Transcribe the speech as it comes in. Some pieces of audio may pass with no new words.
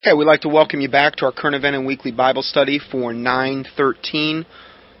Okay, we'd like to welcome you back to our current event and weekly Bible study for 9/13/08.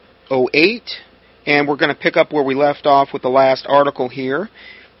 And we're going to pick up where we left off with the last article here,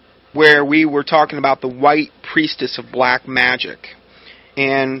 where we were talking about the white priestess of black magic.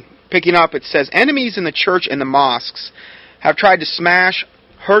 And picking up, it says, enemies in the church and the mosques have tried to smash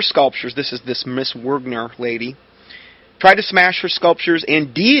her sculptures. This is this Miss Wagner lady. Tried to smash her sculptures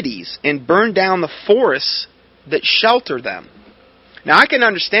and deities and burn down the forests that shelter them. Now, I can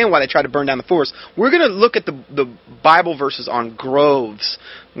understand why they try to burn down the forest. We're going to look at the Bible verses on groves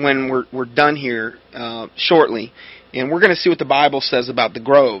when we're done here shortly. And we're going to see what the Bible says about the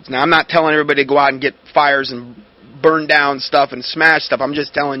groves. Now, I'm not telling everybody to go out and get fires and burn down stuff and smash stuff. I'm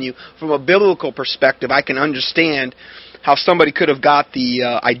just telling you, from a biblical perspective, I can understand how somebody could have got the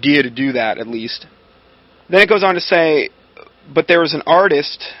idea to do that, at least. Then it goes on to say, but there was an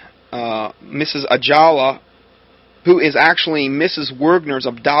artist, Mrs. Ajala, who is actually Mrs. Wagner's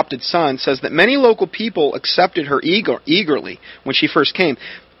adopted son, says that many local people accepted her eagerly when she first came.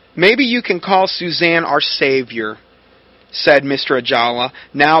 Maybe you can call Suzanne our savior, said Mr. Ajala,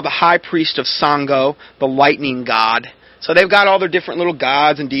 now the high priest of Sango, the lightning god. So they've got all their different little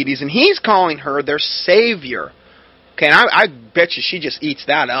gods and deities, and he's calling her their savior. Okay, and I bet you she just eats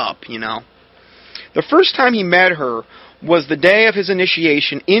that up, you know. The first time he met her was the day of his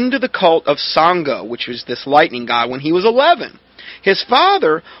initiation into the cult of Sango, which was this lightning god, when he was 11. His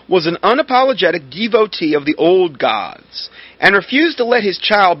father was an unapologetic devotee of the old gods and refused to let his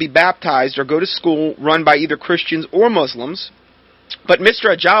child be baptized or go to school run by either Christians or Muslims. But Mr.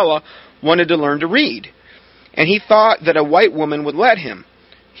 Ajala wanted to learn to read, and he thought that a white woman would let him.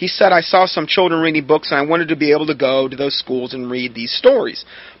 He said, I saw some children reading books and I wanted to be able to go to those schools and read these stories.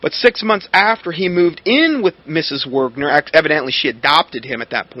 But 6 months after he moved in with Mrs. Wagner, evidently she adopted him at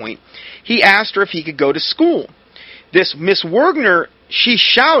that point, he asked her if he could go to school. This Miss Wagner, she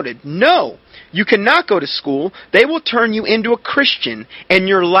shouted, no, you cannot go to school. They will turn you into a Christian and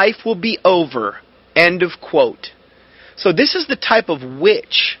your life will be over. End of quote. So this is the type of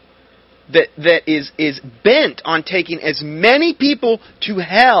witch that is bent on taking as many people to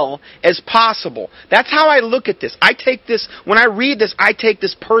hell as possible. That's how I look at this. I take this, when I read this, I take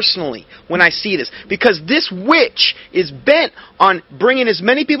this personally when I see this. Because this witch is bent on bringing as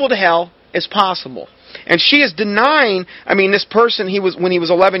many people to hell as possible. And she is denying, this person, when he was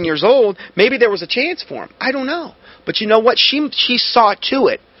 11 years old, maybe there was a chance for him. I don't know. But you know what? She saw to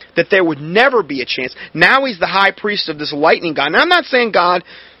it that there would never be a chance. Now he's the high priest of this lightning god. Now I'm not saying God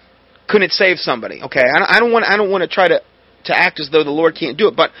couldn't save somebody, okay? I don't want to try to act as though the Lord can't do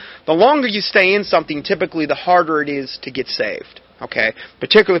it, but the longer you stay in something, typically the harder it is to get saved, okay?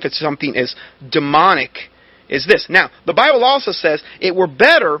 Particularly if it's something as demonic as this. Now, the Bible also says it were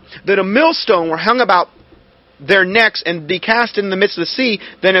better that a millstone were hung about their necks and be cast in the midst of the sea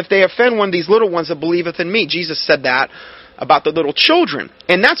than if they offend one of these little ones that believeth in me. Jesus said that about the little children.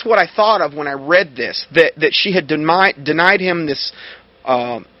 And that's what I thought of when I read this, that she had denied him this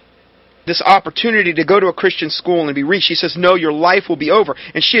opportunity to go to a Christian school and be reached. She says, no, your life will be over.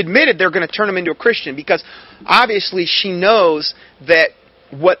 And she admitted they're going to turn him into a Christian because obviously she knows that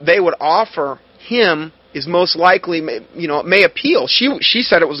what they would offer him is most likely, it may appeal. She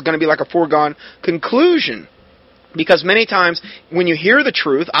said it was going to be like a foregone conclusion. Because many times when you hear the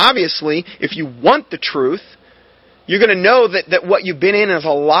truth, obviously, if you want the truth, you're going to know that what you've been in is a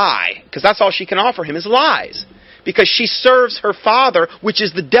lie. Because that's all she can offer him is lies. Because she serves her father, which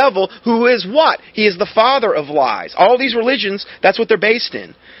is the devil, who is what? He is the father of lies. All these religions, that's what they're based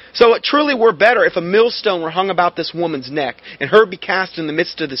in. So it truly were better if a millstone were hung about this woman's neck and her be cast in the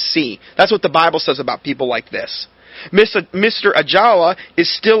midst of the sea. That's what the Bible says about people like this. Mr. Ajala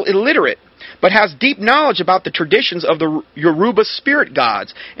is still illiterate, but has deep knowledge about the traditions of the Yoruba spirit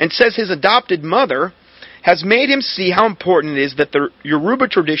gods, and says his adopted mother has made him see how important it is that the Yoruba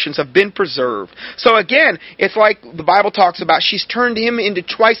traditions have been preserved. So again, it's like the Bible talks about, she's turned him into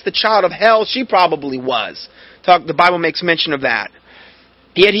twice the child of hell she probably was. The Bible makes mention of that.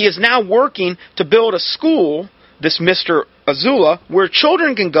 Yet he is now working to build a school, this Mr. Azula, where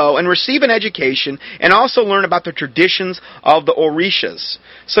children can go and receive an education and also learn about the traditions of the Orishas.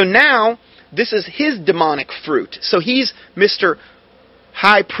 So now, this is his demonic fruit. So he's Mr.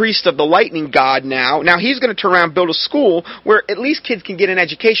 high priest of the lightning god now. Now he's going to turn around and build a school where at least kids can get an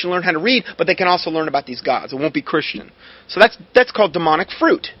education, learn how to read, but they can also learn about these gods. It won't be Christian. So that's called demonic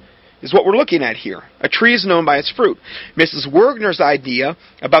fruit, is what we're looking at here. A tree is known by its fruit. Mrs. Wagner's idea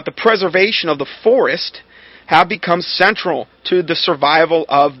about the preservation of the forest have become central to the survival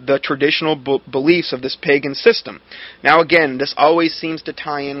of the traditional beliefs of this pagan system. Now again, this always seems to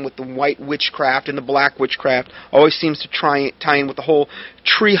tie in with the white witchcraft and the black witchcraft, always seems to tie in with the whole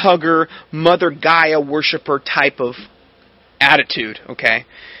tree hugger, Mother Gaia worshiper type of attitude, okay?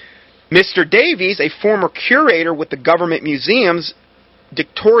 Mr. Davies, a former curator with the government museums,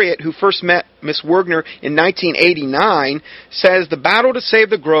 Dictoriate, who first met Miss Wurgner in 1989, says the battle to save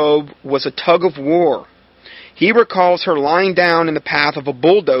the grove was a tug of war. He recalls her lying down in the path of a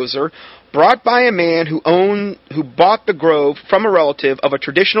bulldozer brought by a man who bought the grove from a relative of a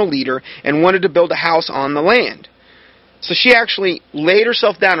traditional leader and wanted to build a house on the land. So she actually laid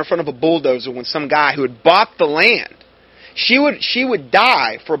herself down in front of a bulldozer when some guy who had bought the land. She would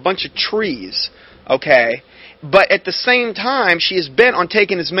die for a bunch of trees, okay? But at the same time, she is bent on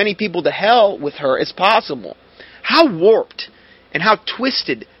taking as many people to hell with her as possible. How warped and how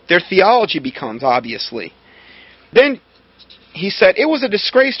twisted their theology becomes, obviously. Then he said, it was a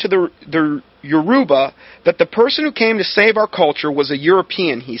disgrace to the Yoruba that the person who came to save our culture was a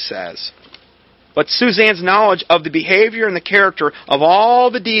European, he says. But Suzanne's knowledge of the behavior and the character of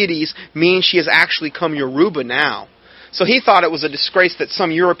all the deities means she has actually come Yoruba now. So he thought it was a disgrace that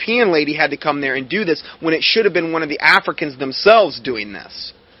some European lady had to come there and do this when it should have been one of the Africans themselves doing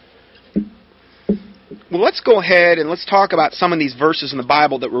this. Well, let's go ahead and let's talk about some of these verses in the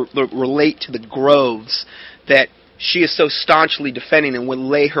Bible that relate to the groves that she is so staunchly defending and would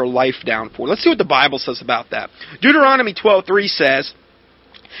lay her life down for. Let's see what the Bible says about that. Deuteronomy 12:3 says,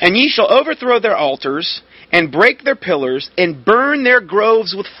 "And ye shall overthrow their altars, and break their pillars, and burn their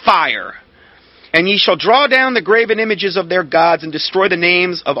groves with fire. And ye shall draw down the graven images of their gods and destroy the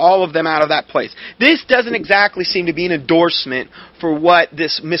names of all of them out of that place." This doesn't exactly seem to be an endorsement for what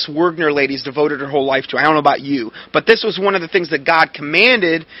this Miss Wurgner lady's devoted her whole life to. I don't know about you, but this was one of the things that God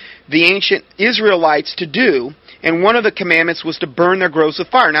commanded the ancient Israelites to do, and one of the commandments was to burn their groves with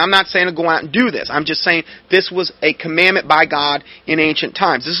fire. Now, I'm not saying to go out and do this. I'm just saying this was a commandment by God in ancient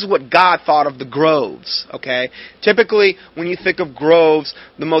times. This is what God thought of the groves, okay? Typically, when you think of groves,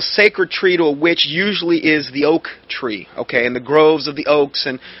 the most sacred tree to a witch usually is the oak tree, okay? And the groves of the oaks,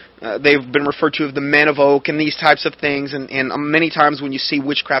 and they've been referred to as the men of oak and these types of things. And many times when you see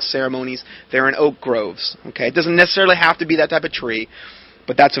witchcraft ceremonies, they're in oak groves, okay? It doesn't necessarily have to be that type of tree,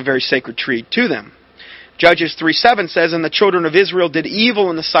 but that's a very sacred tree to them. Judges 3:7 says, "And the children of Israel did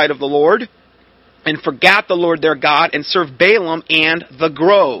evil in the sight of the Lord, and forgot the Lord their God, and served Balaam and the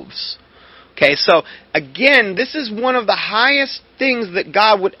groves." Okay, so again, this is one of the highest things that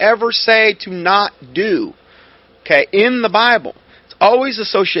God would ever say to not do, okay, in the Bible. It's always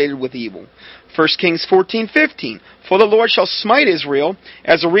associated with evil. 1 Kings 14:15, "For the Lord shall smite Israel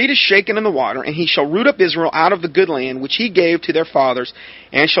as a reed is shaken in the water, and he shall root up Israel out of the good land which he gave to their fathers,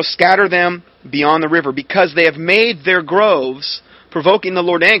 and shall scatter them beyond the river, because they have made their groves, provoking the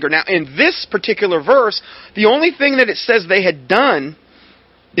Lord anger." Now, in this particular verse, the only thing that it says they had done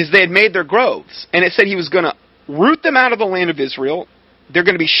is they had made their groves. And it said he was going to root them out of the land of Israel. They're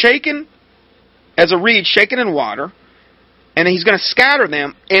going to be shaken as a reed shaken in water. And he's going to scatter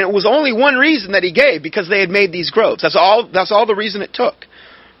them. And it was only one reason that he gave, because they had made these groves. That's all the reason it took.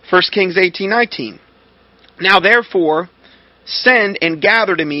 1 Kings 18:19. "Now therefore, send and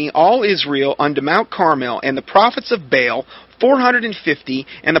gather to me all Israel unto Mount Carmel, and the prophets of Baal 450,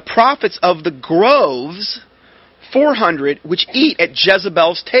 and the prophets of the groves 400, which eat at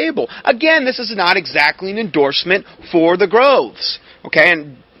Jezebel's table." Again, this is not exactly an endorsement for the groves. Okay,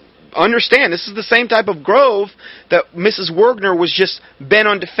 and understand, this is the same type of grove that Mrs. Wurgner was just bent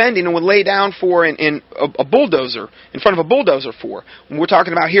on defending and would lay down for in a bulldozer, in front of a bulldozer for. When we're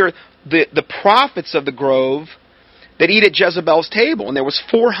talking about here, the prophets of the grove that eat at Jezebel's table. And there was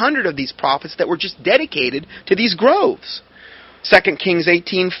 400 of these prophets that were just dedicated to these groves. 2 Kings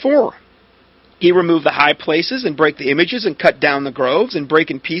 18:4. "He removed the high places and brake the images and cut down the groves and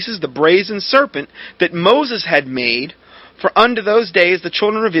brake in pieces the brazen serpent that Moses had made. For unto those days the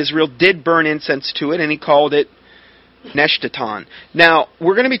children of Israel did burn incense to it, and he called it Neshtetan." Now,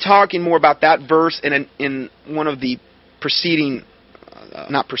 we're going to be talking more about that verse in one of the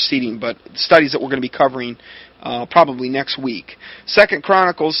but studies that we're going to be covering probably next week. 2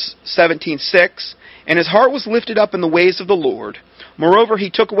 Chronicles 17:6, "And his heart was lifted up in the ways of the Lord. Moreover, he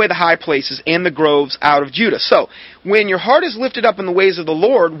took away the high places and the groves out of Judah." So, when your heart is lifted up in the ways of the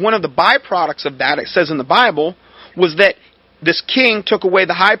Lord, one of the byproducts of that, it says in the Bible, was that this king took away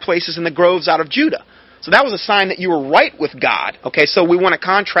the high places and the groves out of Judah. So that was a sign that you were right with God. Okay, so we want to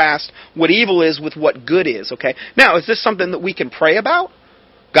contrast what evil is with what good is. Okay, now, is this something that we can pray about?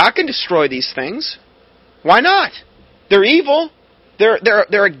 God can destroy these things. Why not? They're evil.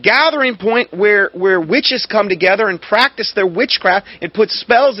 They're a gathering point where witches come together and practice their witchcraft and put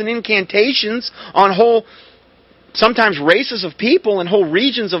spells and incantations on whole, sometimes races of people and whole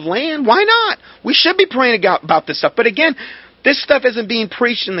regions of land. Why not? We should be praying about this stuff. But again, this stuff isn't being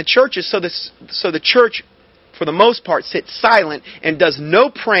preached in the churches, so the church, for the most part, sits silent and does no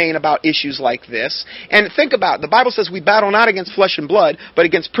praying about issues like this. And think about it. The Bible says we battle not against flesh and blood, but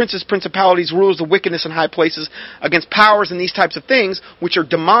against princes, principalities, rulers of wickedness in high places, against powers and these types of things, which are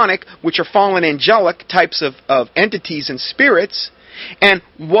demonic, which are fallen angelic types of entities and spirits. And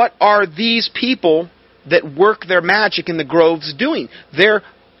what are these people that work their magic in the groves doing? They're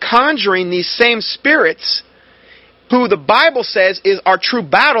conjuring these same spirits who the Bible says is our true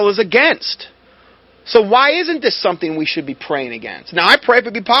battle is against. So why isn't this something we should be praying against? Now, I pray if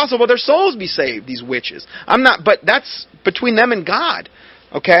it be possible their souls be saved, these witches. But that's between them and God.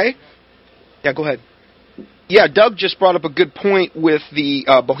 Okay? Yeah, go ahead. Yeah, Doug just brought up a good point with the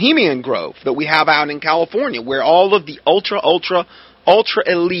Bohemian Grove that we have out in California, where all of the ultra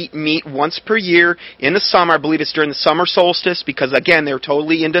elite meet once per year in the summer. I believe it's during the summer solstice, because again, they're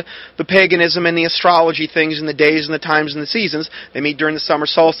totally into the paganism and the astrology things and the days and the times and the seasons. They meet during the summer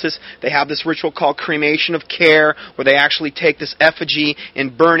solstice. They have this ritual called cremation of care, where they actually take this effigy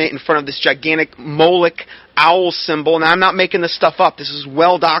and burn it in front of this gigantic Moloch owl symbol. Now, I'm not making this stuff up. This is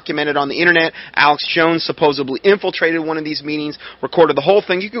well documented on the internet. Alex Jones supposedly infiltrated one of these meetings, recorded the whole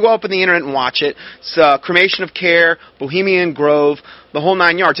thing. You can go up on the internet and watch it. It's cremation of care, Bohemian Grove, the whole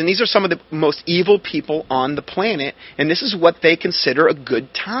 9 yards. And these are some of the most evil people on the planet, and this is what they consider a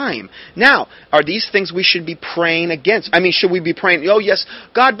good time. Now, are these things we should be praying against? I mean, should we be praying, oh yes,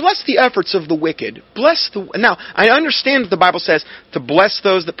 God bless the efforts of the wicked. Now, I understand that the Bible says to bless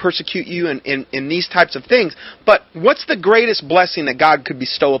those that persecute you in these types of things, but what's the greatest blessing that God could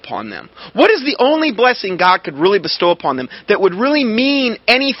bestow upon them? What is the only blessing God could really bestow upon them that would really mean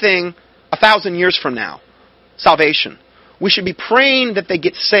anything 1,000 years from now? Salvation. We should be praying that they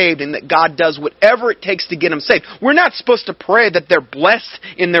get saved and that God does whatever it takes to get them saved. We're not supposed to pray that they're blessed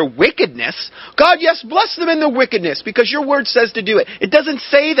in their wickedness. God, yes, bless them in their wickedness because your word says to do it. It doesn't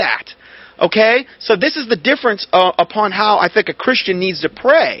say that. Okay? So this is the difference upon how I think a Christian needs to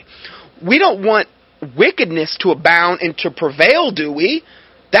pray. We don't want wickedness to abound and to prevail, do we?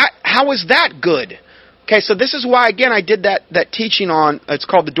 How is that good? Okay, so this is why, again, I did that teaching on, it's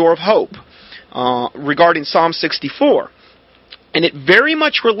called the Door of Hope, regarding Psalm 64. And it very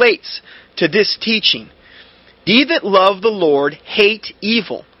much relates to this teaching. Ye that love the Lord hate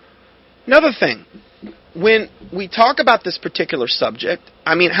evil. Another thing, when we talk about this particular subject,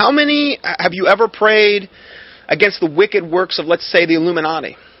 I mean, how many have you ever prayed against the wicked works of, let's say, the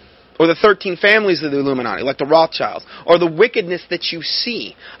Illuminati? Or the 13 families of the Illuminati, like the Rothschilds, or the wickedness that you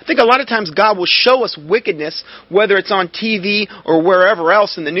see. I think a lot of times God will show us wickedness, whether it's on TV or wherever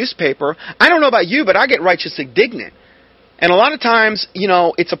else in the newspaper. I don't know about you, but I get righteous indignant. And a lot of times,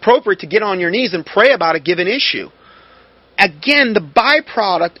 it's appropriate to get on your knees and pray about a given issue. Again, the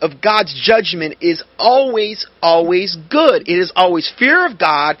byproduct of God's judgment is always, always good. It is always fear of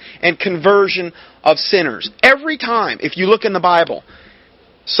God and conversion of sinners. Every time, if you look in the Bible.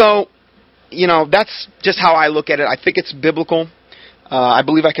 So, that's just how I look at it. I think it's biblical. I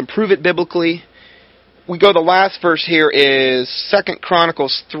believe I can prove it biblically. We go, the last verse here is 2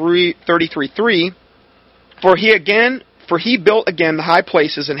 Chronicles 33:3. For he built again the high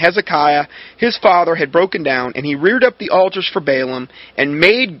places, and Hezekiah, his father, had broken down, and he reared up the altars for Baalim, and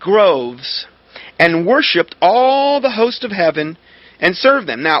made groves, and worshipped all the host of heaven, and served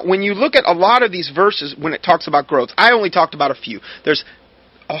them. Now, when you look at a lot of these verses, when it talks about groves, I only talked about a few. There's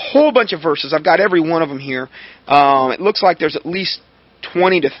a whole bunch of verses. I've got every one of them here. It looks like there's at least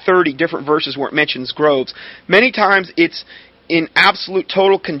 20 to 30 different verses where it mentions groves. Many times it's in absolute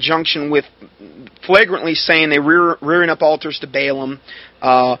total conjunction with flagrantly saying they rearing up altars to Baalim,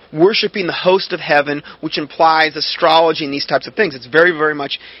 worshiping the host of heaven, which implies astrology and these types of things. It's very, very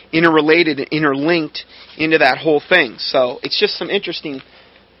much interrelated and interlinked into that whole thing. So it's just some interesting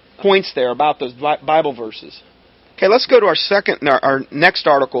points there about those Bible verses. Okay, let's go to our next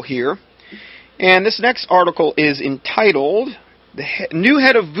article here. And this next article is entitled, The New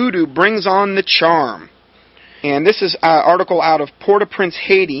Head of Voodoo Brings on the Charm. And this is an article out of Port-au-Prince,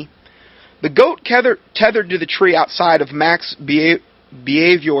 Haiti. The goat tethered to the tree outside of Max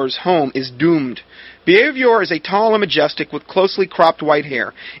Behavior's home is doomed. Behavior is a tall and majestic with closely cropped white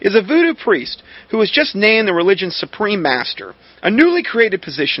hair, is a voodoo priest who was just named the religion's supreme master. a newly created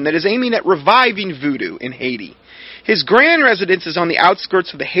position that is aiming at reviving voodoo in Haiti. His grand residence is on the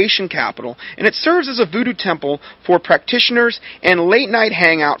outskirts of the Haitian capital, and it serves as a voodoo temple for practitioners and late-night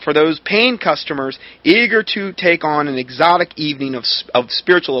hangout for those paying customers eager to take on an exotic evening of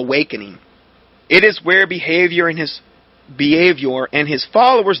spiritual awakening. It is where Behavior and his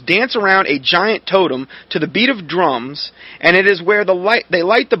followers dance around a giant totem to the beat of drums, and it is where they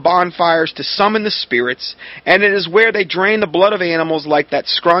light the bonfires to summon the spirits, and it is where they drain the blood of animals like that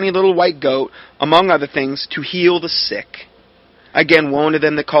scrawny little white goat, among other things, to heal the sick. Again, woe to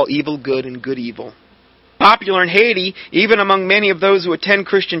them that call evil good and good evil. Popular in Haiti, even among many of those who attend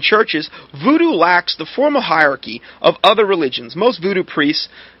Christian churches, voodoo lacks the formal hierarchy of other religions. Most voodoo priests,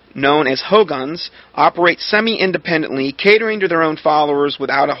 known as Hogans, operate semi-independently, catering to their own followers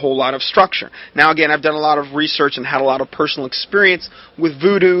without a whole lot of structure. Now again, I've done a lot of research and had a lot of personal experience with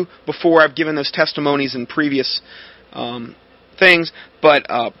voodoo before. I've given those testimonies in previous previous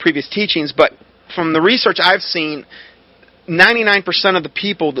teachings, but from the research I've seen, 99% of the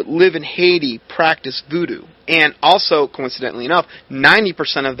people that live in Haiti practice voodoo. And also, coincidentally enough,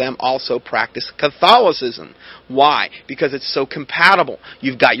 90% of them also practice Catholicism. Why? Because it's so compatible.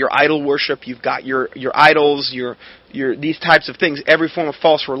 You've got your idol worship, you've got your idols, your these types of things, every form of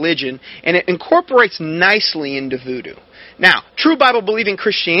false religion, and it incorporates nicely into voodoo. Now, true Bible-believing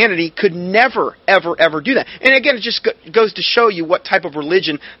Christianity could never, ever, ever do that. And again, it just goes to show you what type of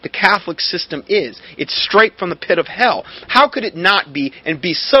religion the Catholic system is. It's straight from the pit of hell. How could it not be and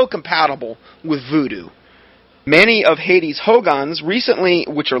be so compatible with voodoo? Many of Haiti's Hogans recently,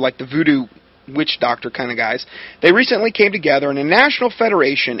 which are like the voodoo witch doctor kind of guys, they recently came together in a national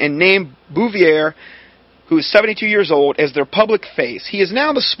federation and named Bouvier, who is 72 years old, as their public face. He is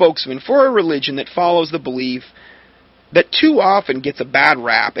now the spokesman for a religion that follows the belief that too often gets a bad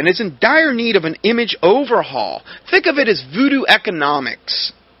rap and is in dire need of an image overhaul. Think of it as voodoo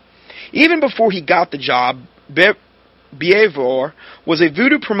economics. Even before he got the job, Bievor was a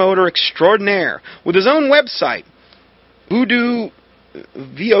voodoo promoter extraordinaire with his own website, voodoo.org,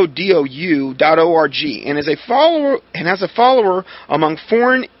 and has a follower among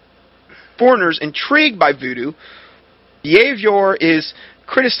foreigners intrigued by voodoo. Bievor is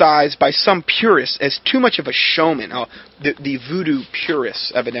criticized by some purists as too much of a showman. The voodoo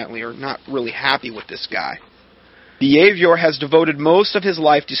purists, evidently, are not really happy with this guy. Bievor has devoted most of his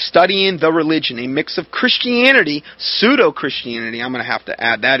life to studying the religion, a mix of Christianity, pseudo-Christianity, I'm going to have to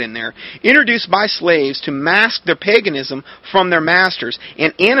add that in there, introduced by slaves to mask their paganism from their masters,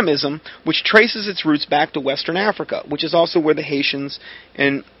 and animism, which traces its roots back to Western Africa, which is also where the Haitians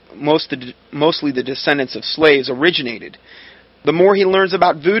and mostly the descendants of slaves originated. The more he learns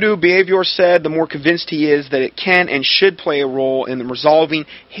about voodoo, Bievor said, the more convinced he is that it can and should play a role in resolving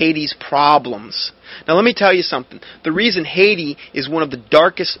Haiti's problems. Now let me tell you something. The reason Haiti is one of the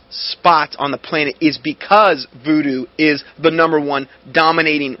darkest spots on the planet is because voodoo is the number one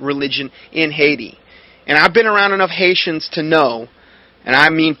dominating religion in Haiti. And I've been around enough Haitians to know, and I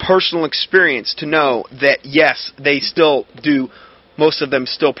mean personal experience, to know that yes, they still do. Most of them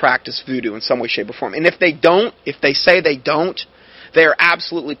still practice voodoo in some way, shape, or form. And if they say they don't, they are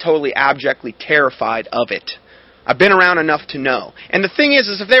absolutely, totally, abjectly terrified of it. I've been around enough to know. And the thing is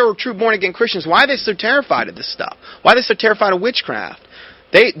if they were true born-again Christians, why are they so terrified of this stuff? Why are they so terrified of witchcraft?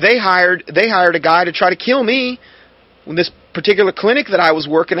 They hired a guy to try to kill me in this particular clinic that I was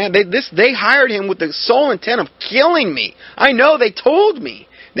working at. They hired him with the sole intent of killing me. I know, they told me.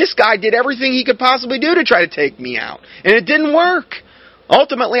 This guy did everything he could possibly do to try to take me out. And it didn't work.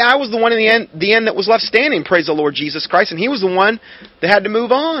 Ultimately, I was the one in the end that was left standing, praise the Lord Jesus Christ, and he was the one that had to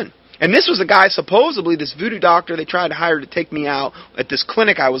move on. And this was a guy, supposedly, this voodoo doctor they tried to hire to take me out at this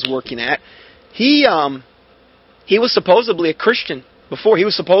clinic I was working at. He was supposedly a Christian before. He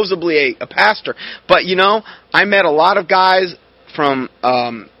was supposedly a pastor. But, I met a lot of guys from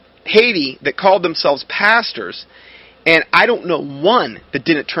Haiti that called themselves pastors, and I don't know one that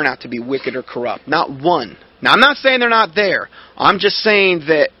didn't turn out to be wicked or corrupt. Not one. Now, I'm not saying they're not there. I'm just saying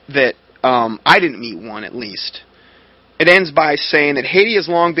that I didn't meet one, at least. It ends by saying that Haiti has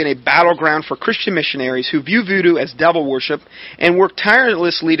long been a battleground for Christian missionaries who view voodoo as devil worship and work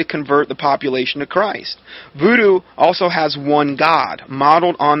tirelessly to convert the population to Christ. Voodoo also has one God,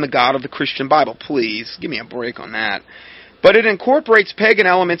 modeled on the God of the Christian Bible. Please, give me a break on that. But it incorporates pagan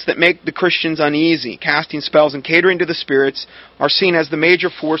elements that make the Christians uneasy. Casting spells and catering to the spirits are seen as the major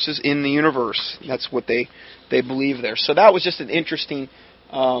forces in the universe. That's what they believe there. So that was just an interesting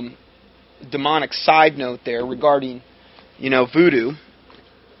demonic side note there regarding, voodoo.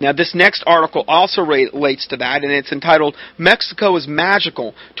 Now this next article also relates to that, and it's entitled, Mexico is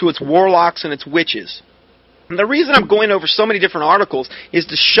Magical to its Warlocks and its Witches. And the reason I'm going over so many different articles is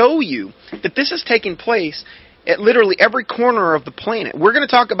to show you that this is taking place at literally every corner of the planet. We're going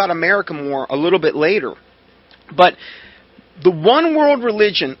to talk about America more a little bit later. But the one world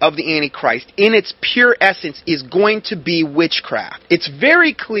religion of the Antichrist, in its pure essence, is going to be witchcraft. It's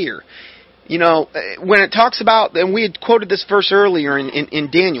very clear. You know, when it talks about, and we had quoted this verse earlier in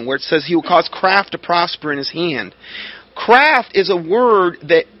Daniel, where it says he will cause craft to prosper in his hand. Craft is a word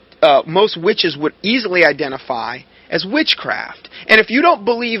that most witches would easily identify as witchcraft. And if you don't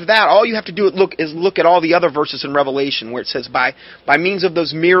believe that, all you have to do is look at all the other verses in Revelation where it says, by means of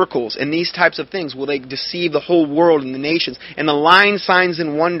those miracles and these types of things will they deceive the whole world and the nations, and the lying signs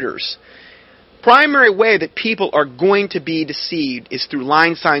and wonders. Primary way that people are going to be deceived is through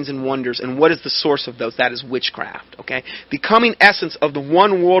lying signs and wonders. And what is the source of those? That is witchcraft. Okay? The coming essence of the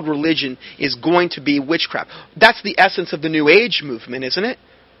one world religion is going to be witchcraft. That's the essence of the New Age movement, isn't it?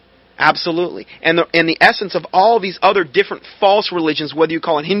 Absolutely. And the essence of all these other different false religions, whether you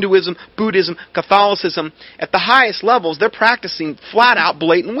call it Hinduism, Buddhism, Catholicism, at the highest levels, they're practicing flat-out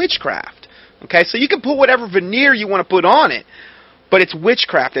blatant witchcraft. Okay? So you can put whatever veneer you want to put on it, but it's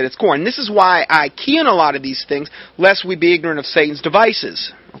witchcraft at its core. And this is why I key in a lot of these things, lest we be ignorant of Satan's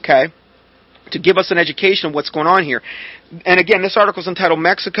devices. Okay? To give us an education of what's going on here. And again, this article is entitled,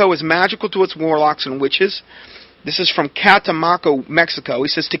 Mexico is Magical to Its Warlocks and Witches. This is from Catemaco, Mexico. He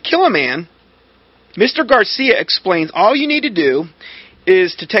says, to kill a man, Mr. Garcia explains all you need to do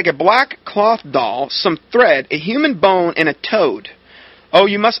is to take a black cloth doll, some thread, a human bone, and a toad. Oh,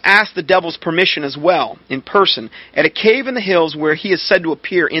 you must ask the devil's permission as well, in person, at a cave in the hills where he is said to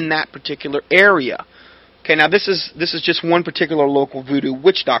appear in that particular area. Okay, now this is just one particular local voodoo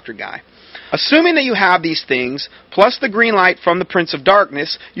witch doctor guy. Assuming that you have these things, plus the green light from the Prince of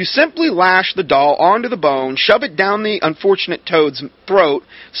Darkness, you simply lash the doll onto the bone, shove it down the unfortunate toad's throat,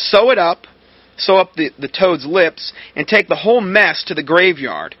 sew up the toad's lips, and take the whole mess to the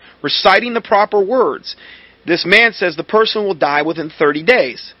graveyard, reciting the proper words. This man says the person will die within 30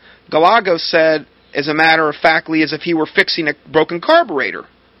 days. Galagos said, as a matter of factly, as if he were fixing a broken carburetor.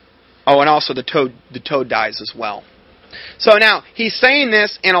 Oh, and also the toad dies as well. So now, he's saying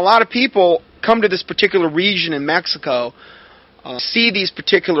this, and a lot of people come to this particular region in Mexico, see these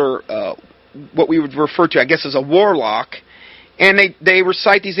particular, what we would refer to, I guess, as a warlock, and they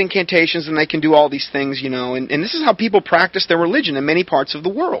recite these incantations, and they can do all these things, you know, and this is how people practice their religion in many parts of the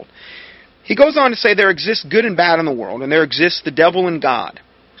world. He goes on to say there exists good and bad in the world, and there exists the devil and God.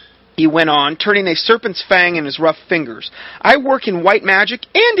 He went on, turning a serpent's fang in his rough fingers. I work in white magic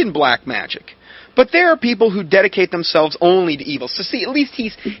and in black magic. But there are people who dedicate themselves only to evil. So see, at least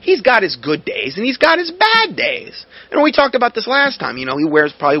he's got his good days and he's got his bad days. And we talked about this last time. You know, he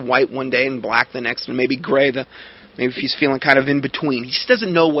wears probably white one day and black the next, and maybe gray maybe if he's feeling kind of in between. He just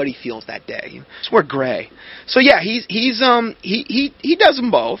doesn't know what he feels that day. Just wear gray. So yeah, he does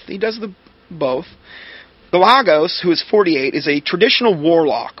them both. He does both. Galagos, who is 48, is a traditional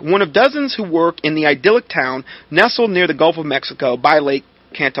warlock, one of dozens who work in the idyllic town nestled near the Gulf of Mexico by Lake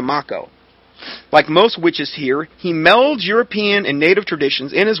Catemaco. Like most witches here, he melds European and native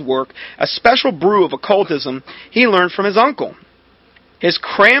traditions in his work, a special brew of occultism he learned from his uncle. His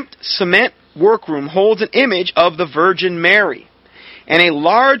cramped cement workroom holds an image of the Virgin Mary and a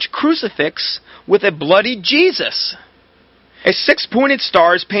large crucifix with a bloody Jesus. A 6-pointed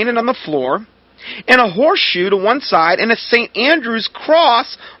star is painted on the floor, and a horseshoe to one side and a St. Andrew's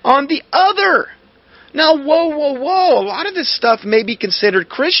cross on the other. Now, whoa. A lot of this stuff may be considered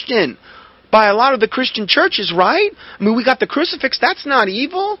Christian by a lot of the Christian churches, right? I mean, we got the crucifix. That's not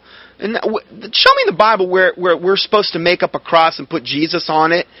evil. And show me the Bible where we're supposed to make up a cross and put Jesus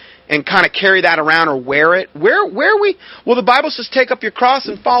on it and kind of carry that around or wear it. Where are we? Well, the Bible says, take up your cross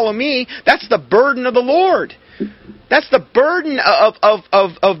and follow me. That's the burden of the Lord. That's the burden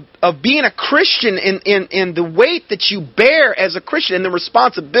of being a Christian in the weight that you bear as a Christian and the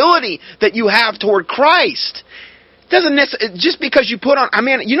responsibility that you have toward Christ. Doesn't just because you put on, I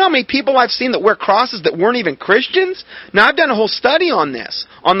mean, you know how many people I've seen that wear crosses that weren't even Christians? Now, I've done a whole study on this,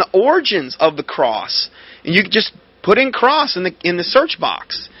 on the origins of the cross. And you can just put in cross in the search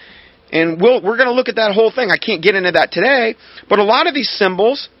box. And we're going to look at that whole thing. I can't get into that today. But a lot of these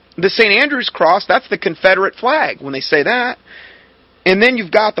symbols, the St. Andrew's cross, that's the Confederate flag when they say that. And then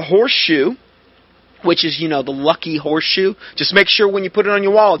you've got the horseshoe, which is, you know, the lucky horseshoe. Just make sure when you put it on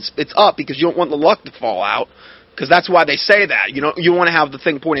your wall, it's up because you don't want the luck to fall out. Because that's why they say that. You want to have the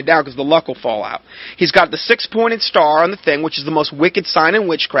thing pointed down because the luck will fall out. He's got the 6-pointed star on the thing, which is the most wicked sign in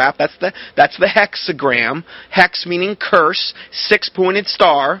witchcraft. That's the hexagram. Hex meaning curse. 6-pointed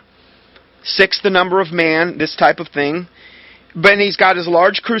star. 6 the number of man, this type of thing. But he's got his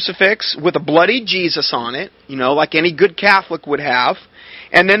large crucifix with a bloody Jesus on it, like any good Catholic would have.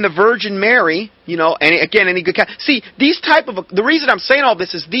 And then the Virgin Mary, and again, any good Catholic. See, the reason I'm saying all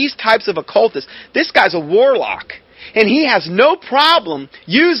this is these types of occultists, this guy's a warlock. And he has no problem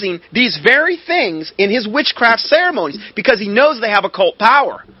using these very things in his witchcraft ceremonies because he knows they have occult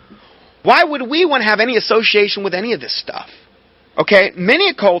power. Why would we want to have any association with any of this stuff? Okay, many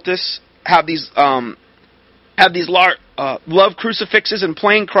occultists have these love crucifixes and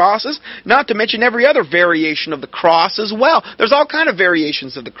plain crosses, not to mention every other variation of the cross as well. There's all kind of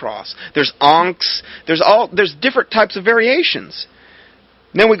variations of the cross. There's ankhs. There's different types of variations.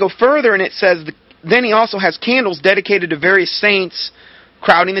 Then we go further, and it says, then he also has candles dedicated to various saints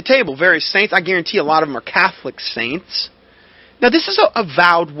crowding the table. Various saints, I guarantee a lot of them are Catholic saints. Now this is a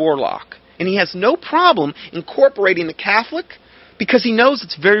vowed warlock, and he has no problem incorporating the Catholic because he knows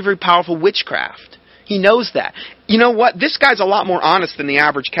it's very, very powerful witchcraft. He knows that. You know what? This guy's a lot more honest than the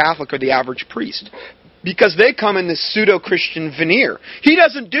average Catholic or the average priest because they come in this pseudo-Christian veneer. He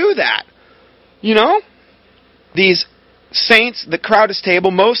doesn't do that. These saints that crowd his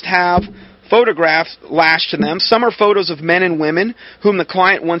table, most have photographs lashed to them. Some are photos of men and women whom the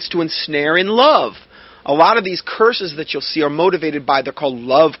client wants to ensnare in love. A lot of these curses that you'll see are motivated by, they're called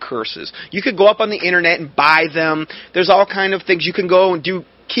love curses. You could go up on the internet and buy them. There's all kind of things. You can go and do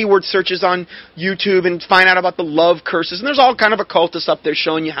keyword searches on YouTube and find out about the love curses. And there's all kind of occultists up there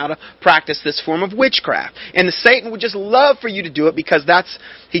showing you how to practice this form of witchcraft. And the Satan would just love for you to do it because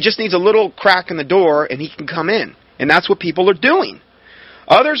he just needs a little crack in the door and he can come in. And that's what people are doing.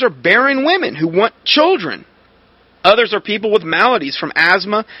 Others are barren women who want children. Others are people with maladies from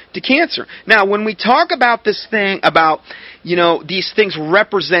asthma to cancer. Now, when we talk about this thing, about, these things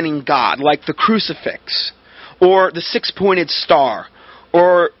representing God, like the crucifix, or the six-pointed star,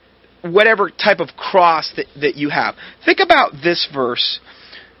 or whatever type of cross that you have. Think about this verse,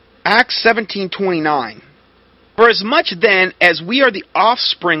 Acts 17:29. For as much then as we are the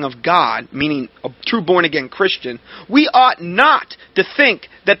offspring of God, meaning a true born-again Christian, we ought not to think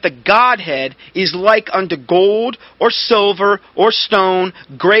that the Godhead is like unto gold or silver or stone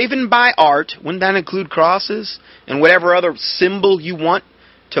graven by art. Wouldn't that include crosses and whatever other symbol you want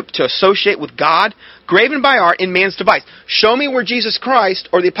to associate with God? Graven by art in man's device. Show me where Jesus Christ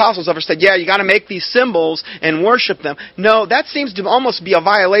or the apostles ever said, yeah, you got to make these symbols and worship them. No, that seems to almost be a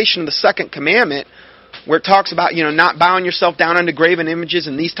violation of the second commandment, where it talks about, not bowing yourself down unto graven images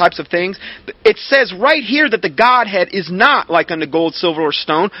and these types of things. It says right here that the Godhead is not like unto gold, silver, or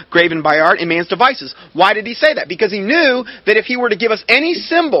stone, graven by art in man's devices. Why did he say that? Because he knew that if he were to give us any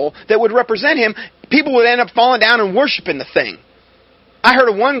symbol that would represent him, people would end up falling down and worshiping the thing. I heard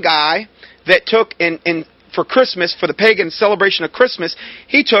of one guy that took, for Christmas, for the pagan celebration of Christmas,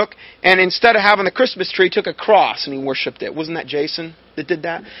 he took, and instead of having the Christmas tree, took a cross and he worshipped it. Wasn't that Jason that did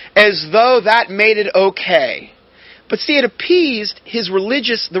that? As though that made it okay. But see, it appeased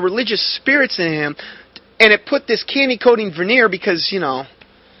the religious spirits in him, and it put this candy coating veneer because, if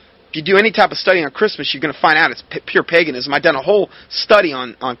you do any type of study on Christmas, you're going to find out it's pure paganism. I've done a whole study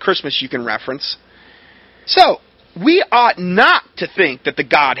on Christmas you can reference. So, we ought not to think that the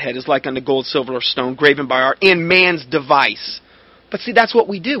Godhead is like unto gold, silver, or stone, graven by art, in man's device. But see, that's what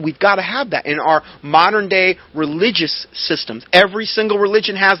we do. We've got to have that in our modern-day religious systems. Every single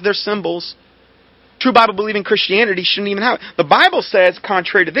religion has their symbols. True Bible-believing Christianity shouldn't even have it. The Bible says,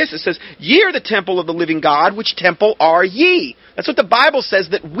 contrary to this, it says, ye are the temple of the living God, which temple are ye? That's what the Bible says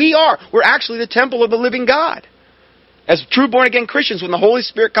that we are. We're actually the temple of the living God. As true born-again Christians, when the Holy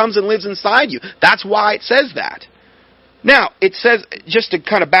Spirit comes and lives inside you, that's why it says that. Now, it says, just to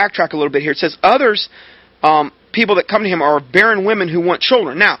kind of backtrack a little bit here, it says others, people that come to him are barren women who want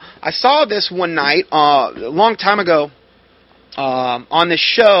children. Now, I saw this one night, a long time ago, on this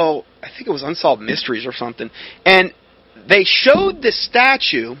show, I think it was Unsolved Mysteries or something, and they showed this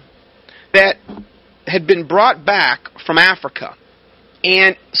statue that had been brought back from Africa.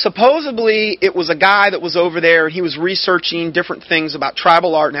 And supposedly it was a guy that was over there, and he was researching different things about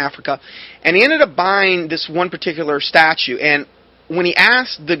tribal art in Africa, and he ended up buying this one particular statue. And when he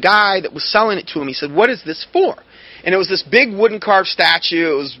asked the guy that was selling it to him, he said, what is this for? And it was this big wooden carved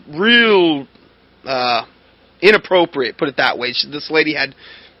statue. It was real inappropriate, put it that way. This lady had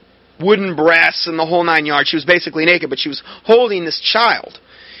wooden breasts and the whole 9 yards. She was basically naked, but she was holding this child.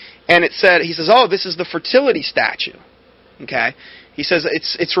 And he says, oh, this is the fertility statue. Okay? He says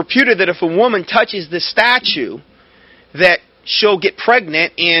it's reputed that if a woman touches this statue, that she'll get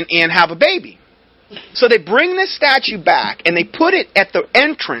pregnant and have a baby. So they bring this statue back, and they put it at the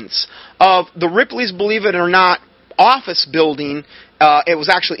entrance of the Ripley's Believe It or Not office building. It was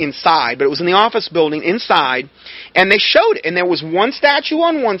actually inside, but it was in the office building inside, and they showed it. And there was one statue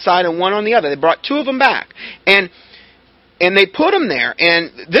on one side and one on the other. They brought two of them back, and they put them there.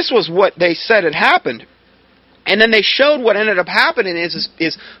 And this was what they said had happened. And then they showed what ended up happening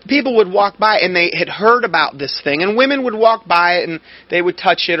is people would walk by and they had heard about this thing, and women would walk by it and they would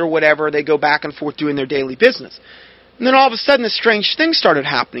touch it or whatever. They go back and forth doing their daily business. And then all of a sudden this strange thing started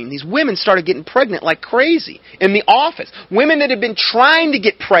happening. These women started getting pregnant like crazy in the office. Women that had been trying to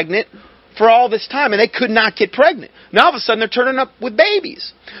get pregnant for all this time, and they could not get pregnant. Now all of a sudden they're turning up with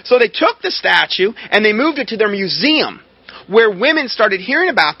babies. So they took the statue and they moved it to their museum, where women started hearing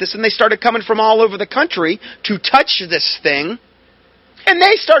about this, and they started coming from all over the country to touch this thing, and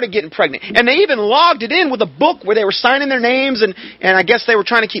they started getting pregnant. And they even logged it in with a book where they were signing their names, and I guess they were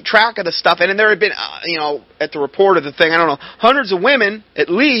trying to keep track of the stuff. And there had been, at the report of the thing, I don't know, hundreds of women, at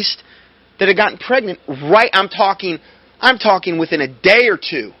least, that had gotten pregnant right, I'm talking within a day or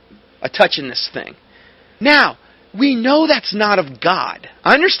two of touching this thing. Now, we know that's not of God.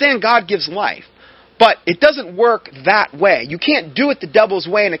 I understand God gives life, but it doesn't work that way. You can't do it the devil's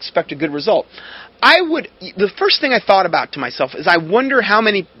way and expect a good result. The first thing I thought about to myself is I wonder how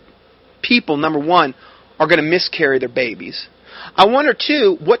many people, number one, are going to miscarry their babies. I wonder,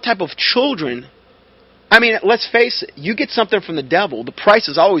 too, what type of children. I mean, let's face it, you get something from the devil, the price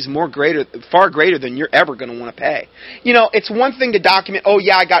is always far greater than you're ever going to want to pay. It's one thing to document, oh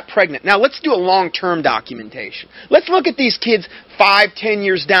yeah, I got pregnant. Now let's do a long-term documentation. Let's look at these kids 5-10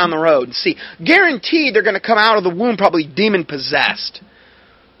 years down the road and see. Guaranteed they're going to come out of the womb probably demon-possessed.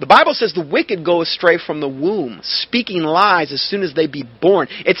 The Bible says the wicked go astray from the womb, speaking lies as soon as they be born.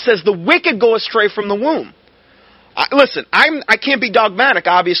 It says the wicked go astray from the womb. Listen, I can't be dogmatic,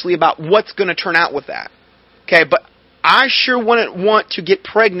 obviously, about what's going to turn out with that. Okay, but I sure wouldn't want to get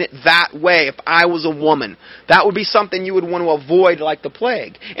pregnant that way if I was a woman. That would be something you would want to avoid like the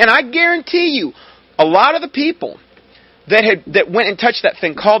plague. And I guarantee you, a lot of the people that went and touched that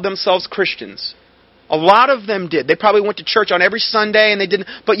thing called themselves Christians. A lot of them did. They probably went to church on every Sunday and they didn't.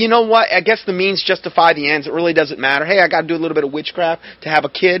 But you know what? I guess the means justify the ends. It really doesn't matter. Hey, I got to do a little bit of witchcraft to have a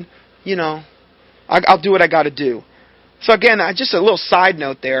kid. I'll do what I got to do. So again, just a little side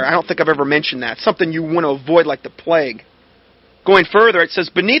note there. I don't think I've ever mentioned that. Something you want to avoid like the plague. Going further, it says,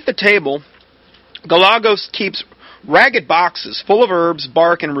 beneath the table, Galagos keeps ragged boxes full of herbs,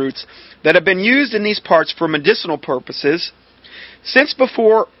 bark, and roots that have been used in these parts for medicinal purposes since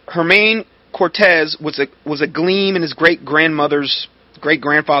before Hermain Cortez was a gleam in his great-grandfather's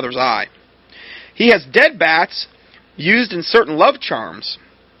eye. He has dead bats used in certain love charms,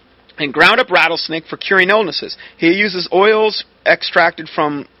 and ground-up rattlesnake for curing illnesses. He uses oils extracted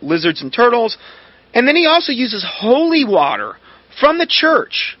from lizards and turtles, and then he also uses holy water from the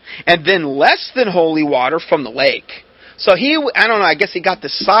church, and then less than holy water from the lake. So I guess he got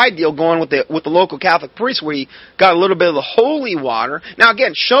this side deal going with the local Catholic priest where he got a little bit of the holy water. Now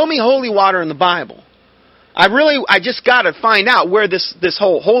again, show me holy water in the Bible. I just got to find out where this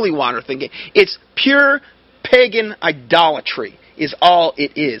whole holy water thing is. It's pure pagan idolatry is all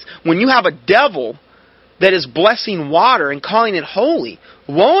it is. When you have a devil that is blessing water and calling it holy,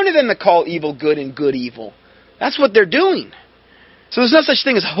 woe to them that call evil good and good evil. That's what they're doing. So there's no such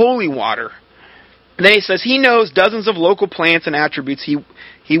thing as holy water. And then he says he knows dozens of local plants and attributes.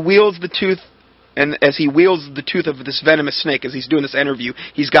 He wields the tooth, and as he wields the tooth of this venomous snake, as he's doing this interview,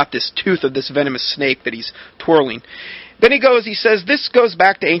 he's got this tooth of this venomous snake that he's twirling. Then he says, this goes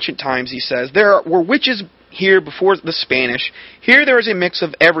back to ancient times, he says. There were witches here before the Spanish. Here there is a mix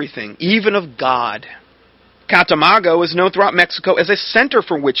of everything, even of God. Catamago is known throughout Mexico as a center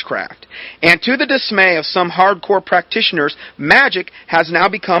for witchcraft. And to the dismay of some hardcore practitioners, magic has now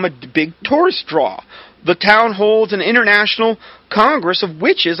become a big tourist draw. The town holds an international congress of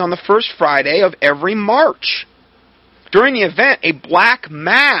witches on the first Friday of every March. During the event, a black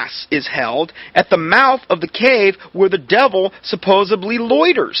mass is held at the mouth of the cave where the devil supposedly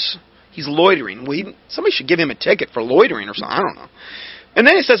loiters. He's loitering. Somebody should give him a ticket for loitering or something. I don't know. And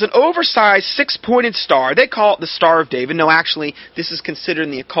then it says an oversized six-pointed star. They call it the Star of David. No, actually, this is considered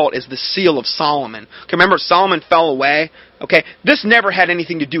in the occult as the Seal of Solomon. Okay, remember, Solomon fell away? Okay, this never had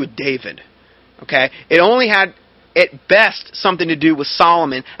anything to do with David. Okay, it only had, at best, something to do with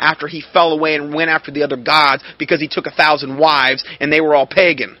Solomon after he fell away and went after the other gods because he took 1,000 wives and they were all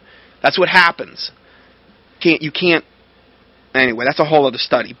pagan. That's what happens. You can't. Anyway, that's a whole other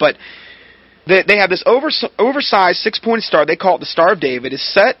study. But they have this oversized six-pointed star. They call it the Star of David.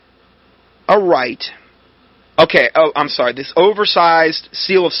 Is set aright. Okay, I'm sorry. This oversized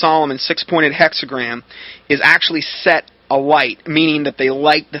Seal of Solomon six-pointed hexagram is actually set a light, meaning that they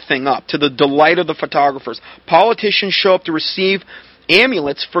light the thing up, to the delight of the photographers. Politicians show up to receive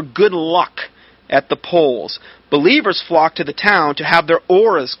amulets for good luck at the polls. Believers flock to the town to have their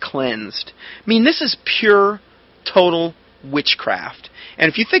auras cleansed. I mean, this is pure, total witchcraft.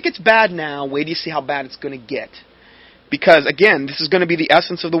 And if you think it's bad now, wait till you see how bad it's going to get. Because, again, this is going to be the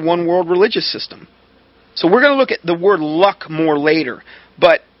essence of the one-world religious system. So we're going to look at the word luck more later.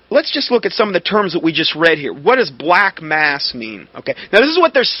 But let's just look at some of the terms that we just read here. What does black mass mean? Okay. Now this is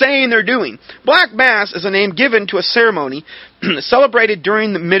what they're saying they're doing. Black mass is a name given to a ceremony celebrated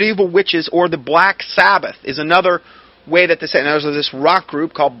during the medieval witches, or the Black Sabbath is another way that they say it. Now there's this rock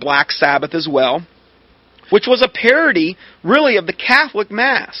group called Black Sabbath as well, which was a parody, really, of the Catholic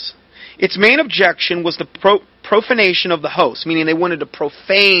Mass. Its main objection was the profanation of the host, meaning they wanted to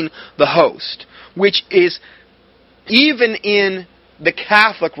profane the host, which is, even in the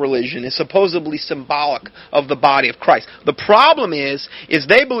Catholic religion, is supposedly symbolic of the body of Christ. The problem is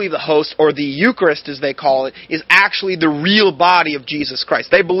they believe the host, or the Eucharist as they call it, is actually the real body of Jesus Christ.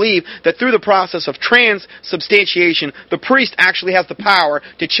 They believe that through the process of transubstantiation, the priest actually has the power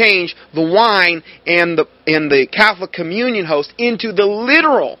to change the wine and the Catholic communion host into the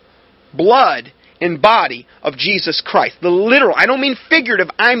literal blood and body of Jesus Christ. The literal. I don't mean figurative,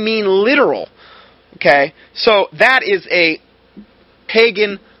 I mean literal. Okay? So that is a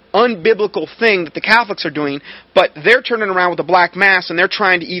pagan, unbiblical thing that the Catholics are doing, but they're turning around with the Black Mass, and they're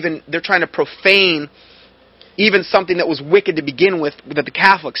trying to profane even something that was wicked to begin with, that the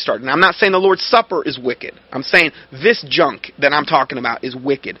Catholics started. Now, I'm not saying the Lord's Supper is wicked. I'm saying this junk that I'm talking about is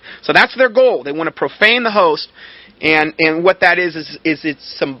wicked. So that's their goal. They want to profane the host, and what that is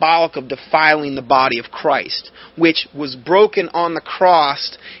it's symbolic of defiling the body of Christ, which was broken on the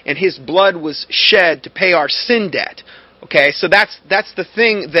cross, and His blood was shed to pay our sin debt. Okay, so that's the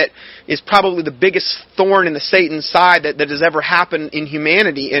thing that is probably the biggest thorn in the Satan's side that has ever happened in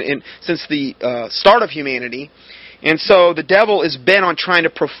humanity and since the start of humanity. And so the devil is bent on trying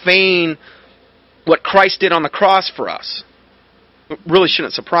to profane what Christ did on the cross for us. It really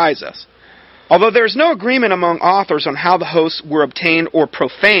shouldn't surprise us. Although there is no agreement among authors on how the hosts were obtained or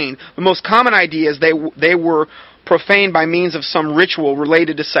profaned, the most common idea is they were profaned by means of some ritual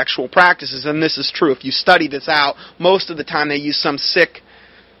related to sexual practices, and this is true. If you study this out, most of the time they use some sick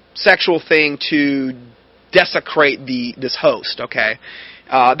sexual thing to desecrate this host, okay?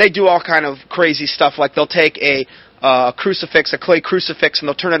 They do all kind of crazy stuff, like they'll take a crucifix, a clay crucifix, and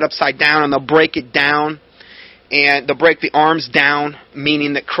they'll turn it upside down, and they'll break it down, and they'll break the arms down,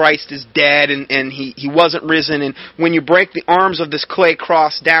 meaning that Christ is dead and he wasn't risen. And when you break the arms of this clay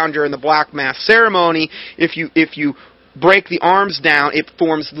cross down during the Black Mass ceremony, if you break the arms down, it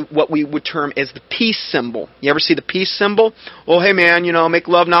forms what we would term as the peace symbol. You ever see the peace symbol? Well, hey man, make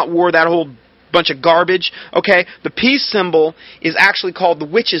love not war, that whole bunch of garbage. Okay, the peace symbol is actually called the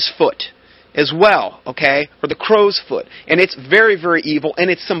witch's foot as well, okay, or the crow's foot. And it's very, very evil, and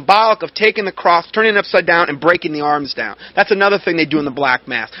it's symbolic of taking the cross, turning it upside down, and breaking the arms down. That's another thing they do in the Black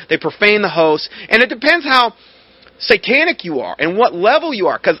Mass. They profane the host, and it depends how satanic you are and what level you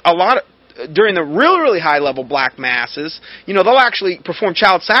are, because during the really, really high-level Black Masses, they'll actually perform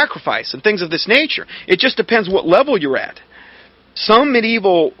child sacrifice and things of this nature. It just depends what level you're at. Some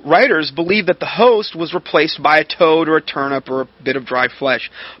medieval writers believe that the host was replaced by a toad or a turnip or a bit of dry flesh.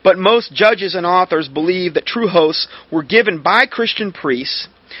 But most judges and authors believe that true hosts were given by Christian priests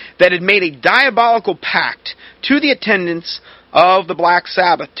that had made a diabolical pact to the attendants of the Black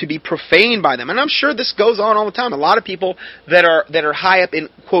Sabbath to be profaned by them. And I'm sure this goes on all the time. A lot of people that are high up in,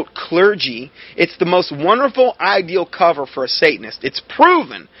 quote, clergy, it's the most wonderful, ideal cover for a Satanist. It's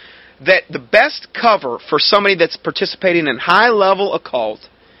proven that the best cover for somebody that's participating in high-level occult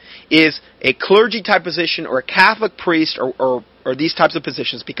is a clergy-type position or a Catholic priest or these types of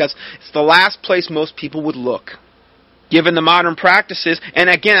positions, because it's the last place most people would look, given the modern practices. And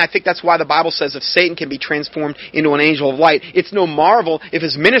again, I think that's why the Bible says if Satan can be transformed into an angel of light, it's no marvel if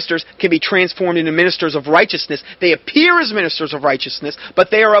his ministers can be transformed into ministers of righteousness. They appear as ministers of righteousness, but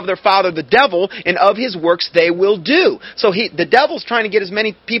they are of their father the devil, and of his works they will do. So the devil's trying to get as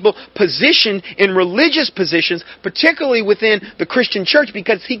many people positioned in religious positions, particularly within the Christian church,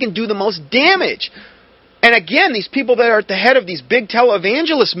 because he can do the most damage. And again, these people that are at the head of these big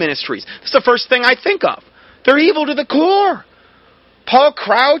televangelist ministries, that's the first thing I think of. They're evil to the core. Paul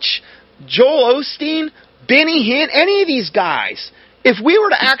Crouch, Joel Osteen, Benny Hinn, any of these guys. If we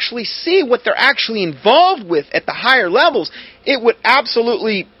were to actually see what they're actually involved with at the higher levels, it would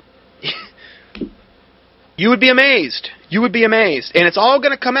absolutely... you would be amazed. You would be amazed. And it's all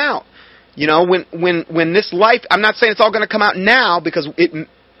going to come out. When this life... I'm not saying it's all going to come out now, because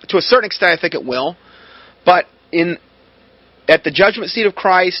to a certain extent I think it will. But in at the judgment seat of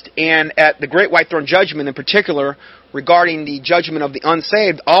Christ and at the great white throne judgment in particular, regarding the judgment of the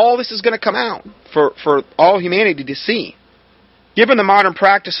unsaved, all this is going to come out for all humanity to see. Given the modern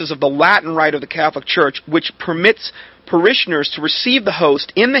practices of the Latin Rite of the Catholic Church, which permits parishioners to receive the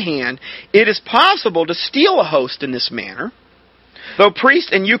host in the hand, it is possible to steal a host in this manner. Though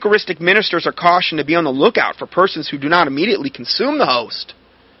priests and Eucharistic ministers are cautioned to be on the lookout for persons who do not immediately consume the host,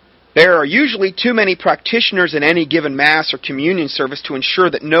 there are usually too many practitioners in any given Mass or communion service to ensure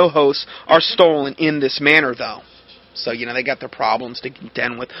that no hosts are stolen in this manner, though. So, they got their problems to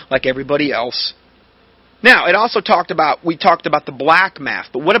contend with, like everybody else. Now, we talked about the Black Mass,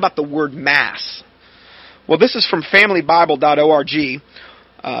 but what about the word Mass? Well, this is from FamilyBible.org.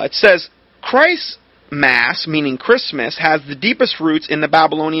 It says, Christ's Mass, meaning Christmas, has the deepest roots in the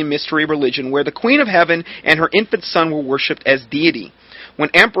Babylonian mystery religion, where the Queen of Heaven and her infant son were worshipped as deity. When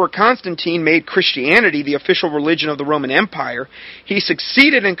Emperor Constantine made Christianity the official religion of the Roman Empire, he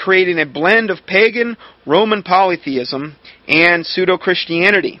succeeded in creating a blend of pagan Roman polytheism and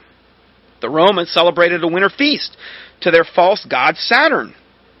pseudo-Christianity. The Romans celebrated a winter feast to their false god Saturn,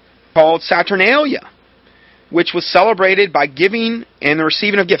 called Saturnalia, which was celebrated by giving and the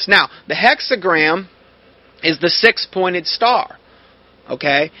receiving of gifts. Now, the hexagram is the six-pointed star,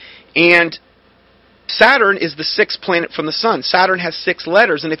 okay? And Saturn is the sixth planet from the sun. Saturn has 6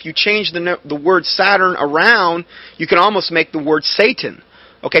 letters, and if you change the word Saturn around, you can almost make the word Satan.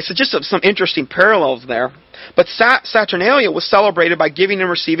 Okay, so just some interesting parallels there. But Saturnalia was celebrated by giving and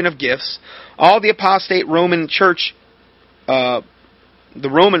receiving of gifts. All the apostate Roman Church, the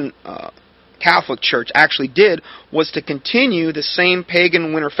Roman Catholic Church actually did was to continue the same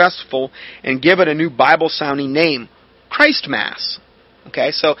pagan winter festival and give it a new Bible-sounding name, Christ Mass.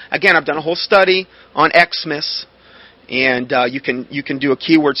 Okay, so again, I've done a whole study on Xmas, and you can do a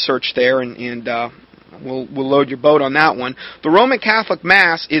keyword search there, and we'll load your boat on that one. The Roman Catholic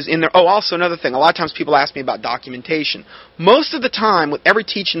Mass is in there. Oh, also another thing. A lot of times people ask me about documentation. Most of the time, with every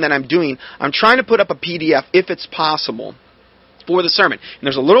teaching that I'm doing, I'm trying to put up a PDF, if it's possible, for the sermon. And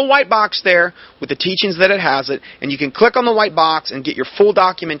there's a little white box there with the teachings that it has it, and you can click on the white box and get your full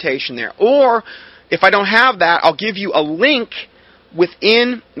documentation there. Or, if I don't have that, I'll give you a link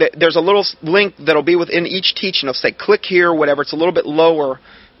within. There's a little link that'll be within each teaching. It'll say, click here, or whatever. It's a little bit lower,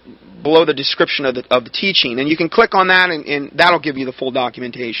 below the description of the teaching. And you can click on that, and that'll give you the full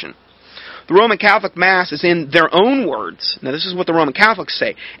documentation. The Roman Catholic Mass is, in their own words, now this is what the Roman Catholics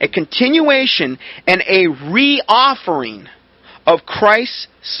say, a continuation and a re-offering of Christ's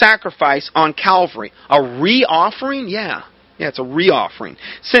sacrifice on Calvary. A re-offering? Yeah, it's a re-offering.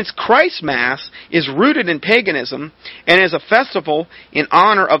 Since Christ's Mass is rooted in paganism and is a festival in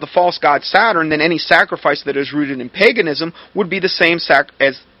honor of the false god Saturn, then any sacrifice that is rooted in paganism would be the same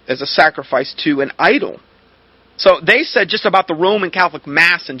as a sacrifice to an idol. So they said just about the Roman Catholic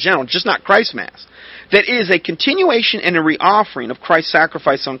Mass in general, just not Christ's Mass, that it is a continuation and a re-offering of Christ's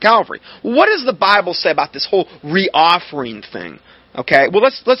sacrifice on Calvary. What does the Bible say about this whole re-offering thing? Okay, well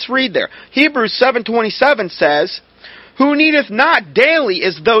let's read there. Hebrews 7:27 says, "Who needeth not daily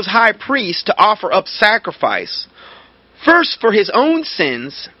as those high priests to offer up sacrifice, first for his own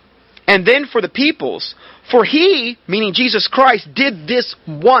sins, and then for the people's. For he," meaning Jesus Christ, "did this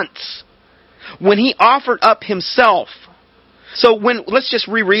once, when he offered up himself." So let's just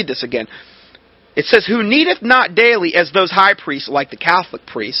reread this again. It says, "Who needeth not daily as those high priests," like the Catholic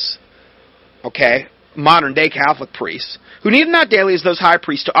priests, okay, modern day Catholic priests, "who needeth not daily as those high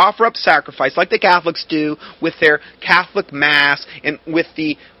priests to offer up sacrifice," like the Catholics do with their Catholic Mass and with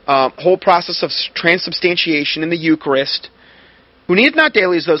the whole process of transubstantiation in the Eucharist. "Who needeth not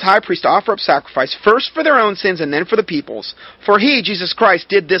daily as those high priests to offer up sacrifice, first for their own sins and then for the people's. For he," Jesus Christ,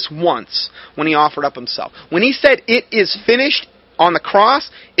 "did this once, when he offered up himself." When he said, "It is finished," on the cross,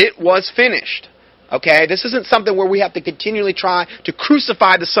 it was finished. Okay? This isn't something where we have to continually try to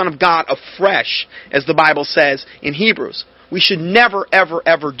crucify the Son of God afresh, as the Bible says in Hebrews. We should never, ever,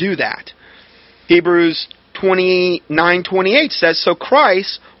 ever do that. Hebrews 29:28 says, "So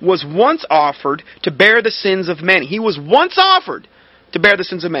Christ was once offered to bear the sins of many." He was once offered to bear the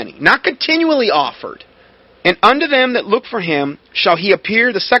sins of many, not continually offered. "And unto them that look for him shall he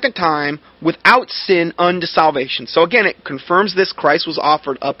appear the second time without sin unto salvation." So again, it confirms this: Christ was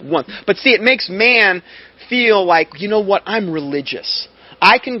offered up once. But see, it makes man feel like, you know what, I'm religious.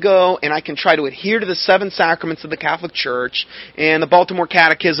 I can go and I can try to adhere to the 7 sacraments of the Catholic Church and the Baltimore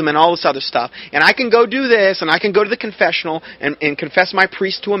Catechism and all this other stuff. And I can go do this, and I can go to the confessional and confess my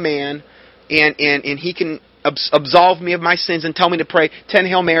priest to a man, and he can absolve me of my sins and tell me to pray 10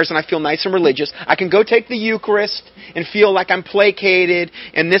 Hail Marys, and I feel nice and religious. I can go take the Eucharist and feel like I'm placated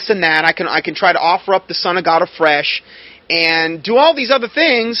and this and that. I can try to offer up the Son of God afresh, and do all these other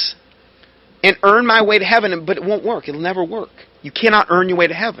things and earn my way to heaven, but it won't work. It'll never work. You cannot earn your way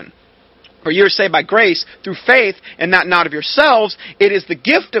to heaven. For you are saved by grace through faith, and that not of yourselves. It is the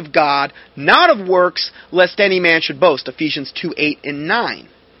gift of God, not of works, lest any man should boast. Ephesians 2:8 and 9.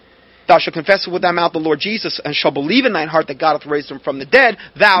 Thou shalt confess with thy mouth the Lord Jesus, and shalt believe in thine heart that God hath raised him from the dead,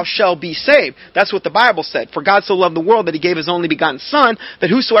 thou shalt be saved. That's what the Bible said. For God so loved the world that he gave his only begotten Son, that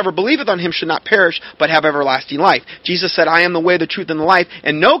whosoever believeth on him should not perish, but have everlasting life. Jesus said, I am the way, the truth, and the life,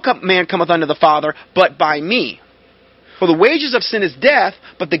 and no man cometh unto the Father but by me. For the wages of sin is death,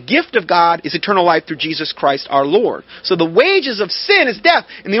 but the gift of God is eternal life through Jesus Christ our Lord. So the wages of sin is death,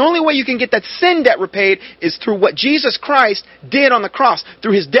 and the only way you can get that sin debt repaid is through what Jesus Christ did on the cross,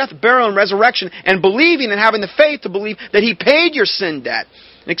 through his death, burial, and resurrection, and believing and having the faith to believe that he paid your sin debt,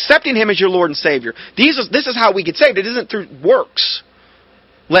 and accepting him as your Lord and Savior. This is how we get saved. It isn't through works,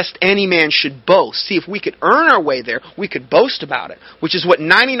 lest any man should boast. See, if we could earn our way there, we could boast about it, which is what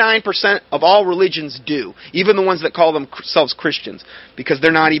 99% of all religions do, even the ones that call themselves Christians, because they're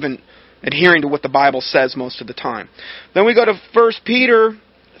not even adhering to what the Bible says most of the time. Then we go to 1 Peter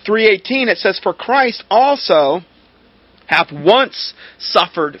 3:18. It says, For Christ also hath once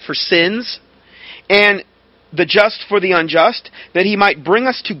suffered for sins, and the just for the unjust, that he might bring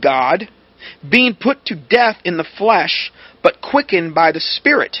us to God, being put to death in the flesh, but quickened by the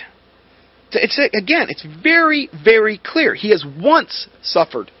Spirit. It's very, very clear. He has once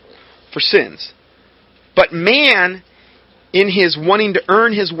suffered for sins. But man, in his wanting to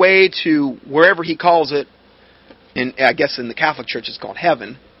earn his way to wherever he calls it, I guess in the Catholic Church it's called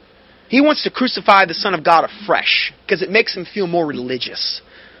heaven, he wants to crucify the Son of God afresh, because it makes him feel more religious.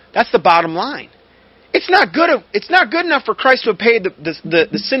 That's the bottom line. It's not good enough for Christ to have paid the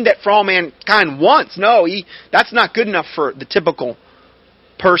sin debt for all mankind once. No, that's not good enough for the typical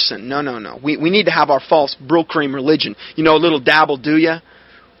person. No. We need to have our false Brylcreem religion. A little dabble, do ya?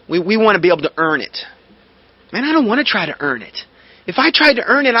 We want to be able to earn it. Man, I don't want to try to earn it. If I tried to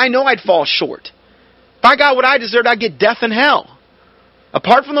earn it, I know I'd fall short. If I got what I deserved, I'd get death and hell.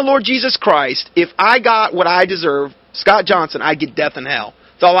 Apart from the Lord Jesus Christ, if I got what I deserve, Scott Johnson, I'd get death and hell.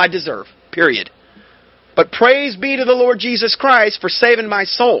 That's all I deserve. Period. But praise be to the Lord Jesus Christ for saving my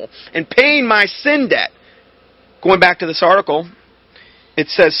soul and paying my sin debt. Going back to this article, it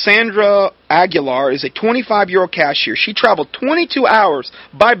says Sandra Aguilar is a 25-year-old cashier. She traveled 22 hours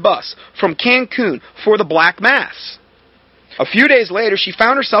by bus from Cancun for the Black Mass. A few days later, she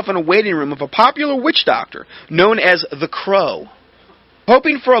found herself in a waiting room of a popular witch doctor known as the Crow,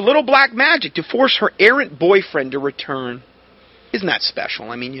 hoping for a little black magic to force her errant boyfriend to return. Isn't that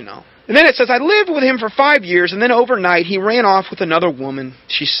special? And then it says, I lived with him for 5 years, and then overnight he ran off with another woman,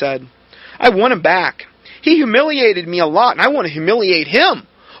 she said. I want him back. He humiliated me a lot, and I want to humiliate him.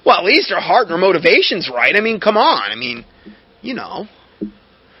 Well, at least her heart and her motivation's right. Come on.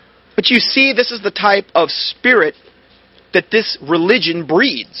 But you see, this is the type of spirit that this religion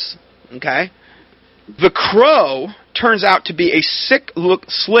breeds. Okay? The Crow turns out to be a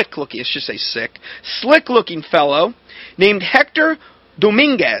slick-looking fellow named Hector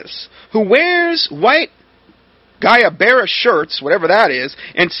Dominguez, who wears white Guayabera shirts, whatever that is,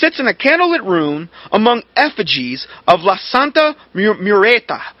 and sits in a candlelit room among effigies of La Santa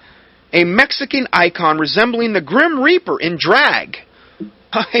Mureta, a Mexican icon resembling the Grim Reaper in drag.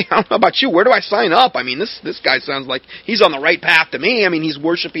 I don't know about you, where do I sign up? This guy sounds like he's on the right path to me. He's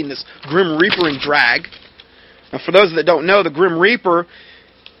worshiping this Grim Reaper in drag. Now, for those that don't know, the Grim Reaper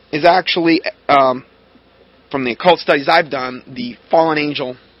is actually, from the occult studies I've done, the fallen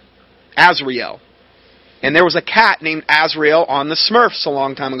angel Azrael. And there was a cat named Azrael on the Smurfs a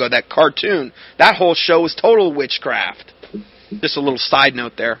long time ago, that cartoon. That whole show was total witchcraft. Just a little side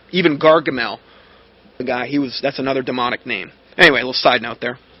note there. Even Gargamel, the guy, that's another demonic name. Anyway, a little side note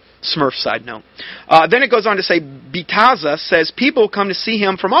there. Smurf side note. Then it goes on to say, Bitaza says people come to see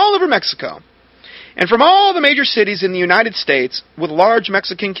him from all over Mexico and from all the major cities in the United States with large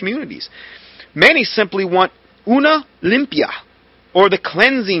Mexican communities. Many simply want una limpia, or the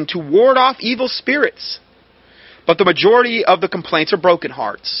cleansing to ward off evil spirits. But the majority of the complaints are broken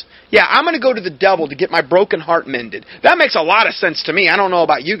hearts. Yeah, I'm going to go to the devil to get my broken heart mended. That makes a lot of sense to me. I don't know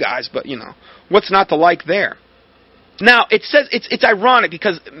about you guys, but what's not to like there? Now, it says it's ironic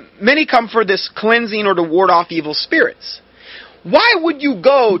because many come for this cleansing or to ward off evil spirits. Why would you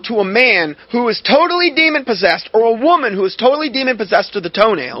go to a man who is totally demon-possessed or a woman who is totally demon-possessed to the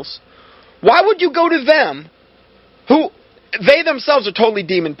toenails? Why would you go to them who they themselves are totally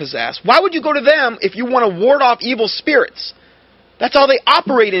demon-possessed? Why would you go to them if you want to ward off evil spirits? That's all they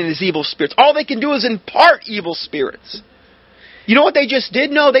operate in is evil spirits. All they can do is impart evil spirits. You know what they just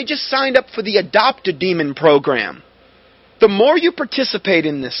did? No, they just signed up for the Adopt a Demon program. The more you participate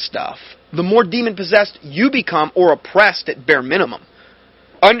in this stuff, the more demon-possessed you become, or oppressed at bare minimum.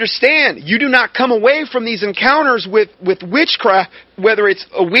 Understand, you do not come away from these encounters with witchcraft, whether it's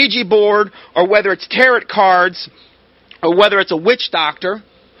a Ouija board, or whether it's tarot cards, or whether it's a witch doctor,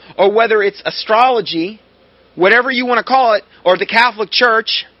 or whether it's astrology, whatever you want to call it, or the Catholic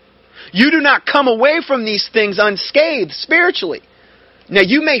Church. You do not come away from these things unscathed spiritually. Now,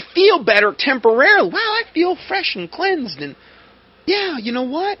 you may feel better temporarily. Wow, I feel fresh and cleansed. And yeah, you know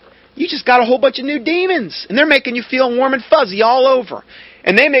what? You just got a whole bunch of new demons. And they're making you feel warm and fuzzy all over.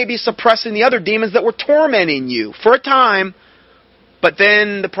 And they may be suppressing the other demons that were tormenting you for a time. But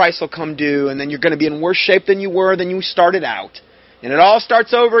then the price will come due. And then you're going to be in worse shape than you started out. And it all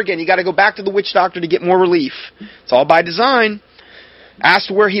starts over again. You got to go back to the witch doctor to get more relief. It's all by design.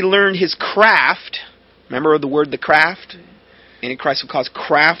 Asked where he learned his craft. Remember the word, the craft? Antichrist will cause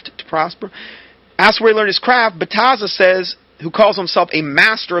craft to prosper. Asked where he learned his craft. Bataza says, who calls himself a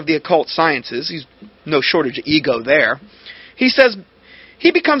master of the occult sciences. He's no shortage of ego there. He says,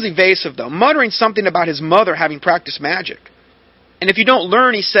 he becomes evasive though, muttering something about his mother having practiced magic. And if you don't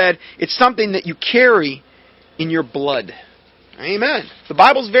learn, he said, it's something that you carry in your blood. Amen. The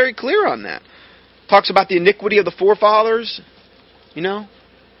Bible's very clear on that. Talks about the iniquity of the forefathers,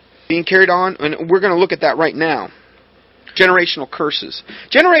 being carried on. And we're going to look at that right now. Generational curses.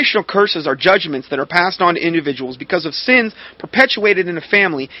 Generational curses are judgments that are passed on to individuals because of sins perpetuated in a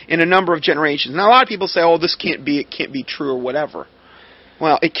family in a number of generations. Now, a lot of people say, oh, this can't be, it can't be true or whatever.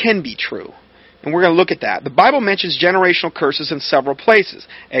 Well, it can be true. And we're going to look at that. The Bible mentions generational curses in several places.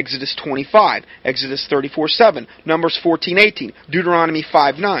 Exodus 25, Exodus 34:7, Numbers 14:18, Deuteronomy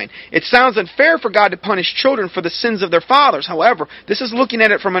 5:9. It sounds unfair for God to punish children for the sins of their fathers. However, this is looking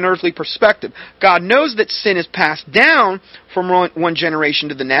at it from an earthly perspective. God knows that sin is passed down from one generation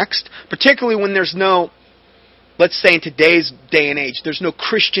to the next, particularly when there's no, let's say in today's day and age, there's no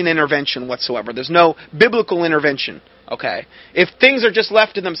Christian intervention whatsoever. There's no biblical intervention. Okay. If things are just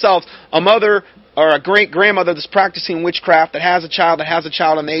left to themselves, a mother or a great-grandmother that's practicing witchcraft that has a child,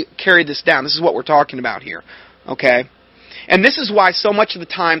 and they carry this down. This is what we're talking about here. Okay. And this is why so much of the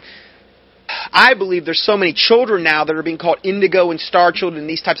time, I believe there's so many children now that are being called indigo and star children and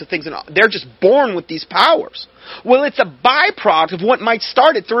these types of things, and they're just born with these powers. Well, it's a byproduct of what might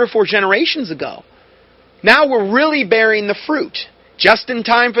started 3 or 4 generations ago. Now we're really bearing the fruit, just in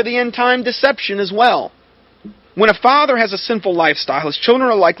time for the end-time deception as well. When a father has a sinful lifestyle, his children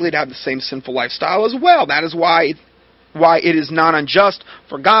are likely to have the same sinful lifestyle as well. That is why it is not unjust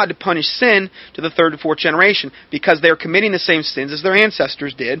for God to punish sin to the 3rd and 4th generation, because they're committing the same sins as their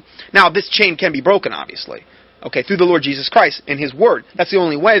ancestors did. Now, this chain can be broken, obviously, through the Lord Jesus Christ and His Word. That's the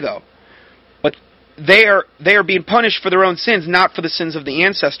only way, though. But they are being punished for their own sins, not for the sins of the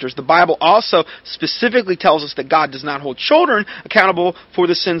ancestors. The Bible also specifically tells us that God does not hold children accountable for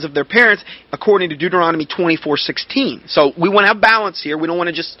the sins of their parents, according to Deuteronomy 24:16. So we want to have balance here. We don't want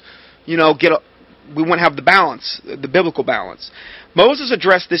to just, we want to have the balance, the biblical balance. Moses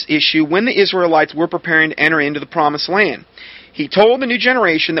addressed this issue when the Israelites were preparing to enter into the promised land. He told the new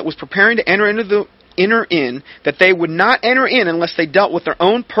generation that was preparing to enter in that they would not enter in unless they dealt with their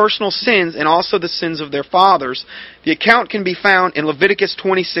own personal sins and also the sins of their fathers. The account can be found in Leviticus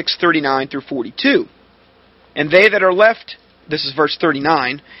 26:39 through 42. And they that are left, this is verse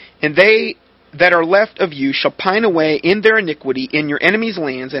 39, and they that are left of you shall pine away in their iniquity in your enemies'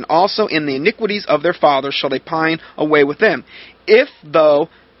 lands, and also in the iniquities of their fathers shall they pine away with them. If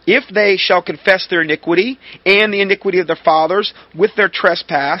they shall confess their iniquity and the iniquity of their fathers with their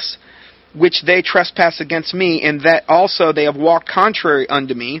trespass, which they trespass against me, and that also they have walked contrary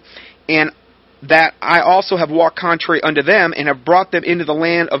unto me, and that I also have walked contrary unto them, and have brought them into the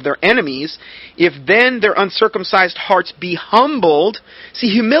land of their enemies, if then their uncircumcised hearts be humbled. See,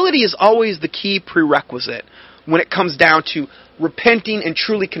 humility is always the key prerequisite when it comes down to repenting and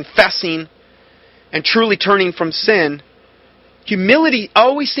truly confessing and truly turning from sin. Humility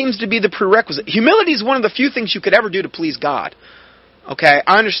always seems to be the prerequisite. Humility is one of the few things you could ever do to please God. Okay,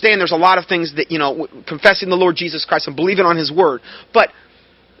 I understand there's a lot of things that, confessing the Lord Jesus Christ and believing on His Word. But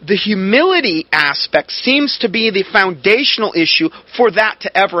the humility aspect seems to be the foundational issue for that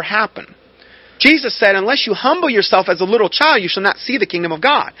to ever happen. Jesus said, unless you humble yourself as a little child, you shall not see the kingdom of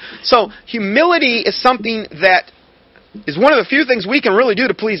God. So humility is something that is one of the few things we can really do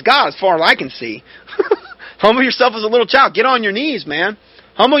to please God, as far as I can see. Humble yourself as a little child. Get on your knees, man.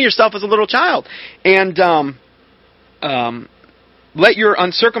 Humble yourself as a little child. And let your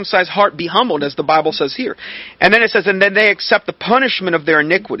uncircumcised heart be humbled, as the Bible says here. And then it says, and then they accept the punishment of their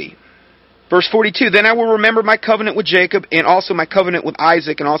iniquity. Verse 42, then I will remember my covenant with Jacob, and also my covenant with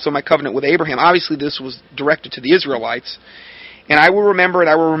Isaac, and also my covenant with Abraham. Obviously, this was directed to the Israelites. And I will remember, and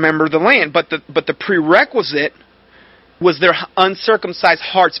I will remember the land. But the prerequisite was their uncircumcised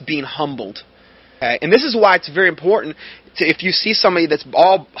hearts being humbled. Okay? And this is why it's very important, if you see somebody that's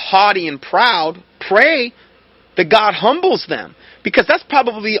all haughty and proud, pray that God humbles them. Because that's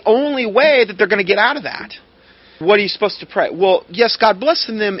probably the only way that they're going to get out of that. What are you supposed to pray? Well, yes, God bless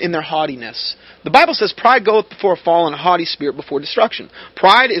them in their haughtiness. The Bible says pride goeth before a fall and a haughty spirit before destruction.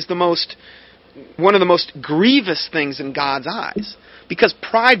 Pride is one of the most grievous things in God's eyes. Because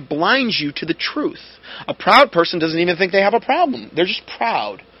pride blinds you to the truth. A proud person doesn't even think they have a problem. They're just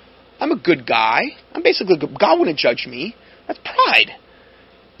proud. I'm a good guy. I'm basically good. God wouldn't judge me. That's pride.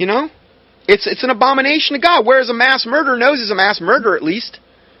 You know? It's an abomination to God. Whereas a mass murderer knows he's a mass murderer at least.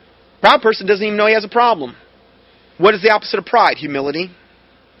 A proud person doesn't even know he has a problem. What is the opposite of pride? Humility.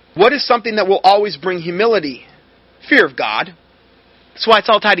 What is something that will always bring humility? Fear of God. That's why it's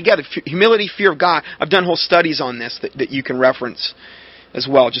all tied together. Humility, fear of God. I've done whole studies on this that you can reference as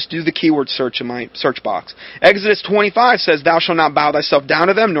well. Just do the keyword search in my search box. Exodus 25 says, thou shalt not bow thyself down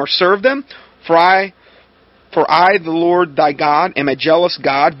to them, nor serve them, for I, the Lord thy God, am a jealous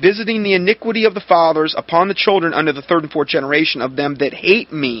God, visiting the iniquity of the fathers upon the children under the third and fourth generation of them that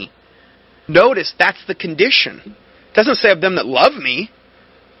hate me. Notice, that's the condition. It doesn't say of them that love me.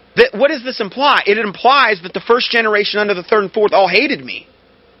 What does this imply? It implies that the first generation under the third and fourth all hated me.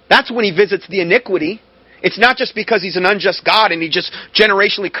 That's when he visits the iniquity. It's not just because he's an unjust God and he just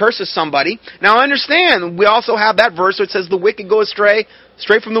generationally curses somebody. Now understand, we also have that verse where it says the wicked go astray,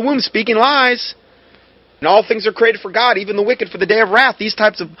 straight from the womb, speaking lies. And all things are created for God, even the wicked for the day of wrath. These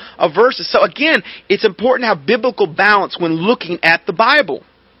types of verses. So again, it's important to have biblical balance when looking at the Bible.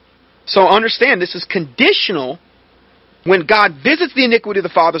 So understand, this is conditional. When God visits the iniquity of the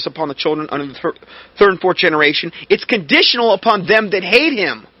fathers upon the children under the third and fourth generation, it's conditional upon them that hate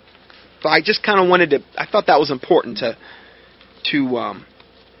Him. So I just kind of I thought that was important to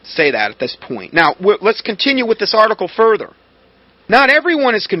say that at this point. Now, let's continue with this article further. Not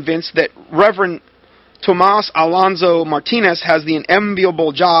everyone is convinced that Reverend Tomas Alonso Martinez has the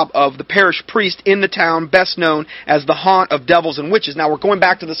enviable job of the parish priest in the town best known as the haunt of devils and witches. Now, we're going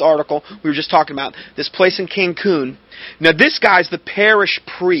back to this article we were just talking about, this place in Cancun. Now, this guy's the parish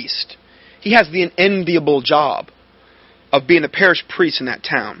priest. He has the enviable job of being the parish priest in that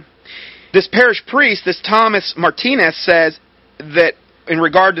town. This parish priest, this Thomas Martinez, says that in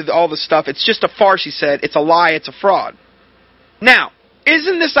regard to all this stuff, it's just a farce, he said. It's a lie, it's a fraud. Now,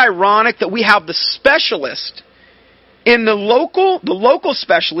 isn't this ironic that we have the specialist in the local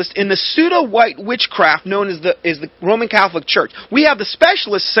specialist in the pseudo-white witchcraft known as the Roman Catholic Church? We have the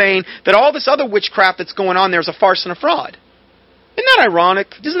specialist saying that all this other witchcraft that's going on there is a farce and a fraud. Isn't that ironic?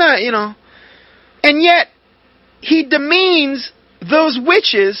 Isn't that, you know? And yet, he demeans those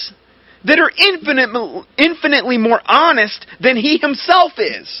witches that are infinitely more honest than he himself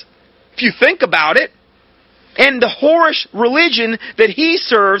is. If you think about it. And the whorish religion that he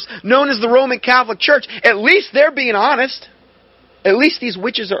serves, known as the Roman Catholic Church, at least they're being honest. At least these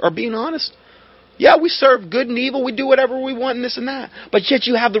witches are being honest. Yeah, we serve good and evil, we do whatever we want and this and that. But yet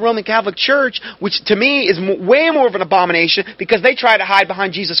you have the Roman Catholic Church, which to me is way more of an abomination because they try to hide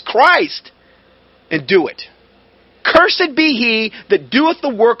behind Jesus Christ and do it. Cursed be he that doeth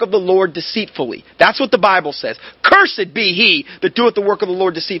the work of the Lord deceitfully. That's what the Bible says. Cursed be he that doeth the work of the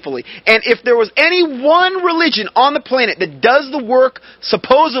Lord deceitfully. And if there was any one religion on the planet that does the work,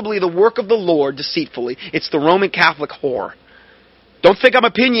 supposedly the work of the Lord deceitfully, it's the Roman Catholic whore. Don't think I'm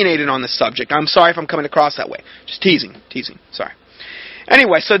opinionated on this subject. I'm sorry if I'm coming across that way. Just teasing. Sorry.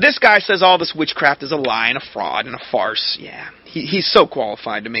 Anyway, so this guy says all this witchcraft is a lie and a fraud and a farce. Yeah, he's so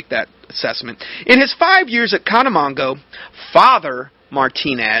qualified to make that assessment. In his 5 years at Canamango, Father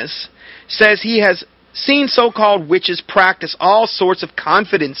Martinez says he has seen so-called witches practice all sorts of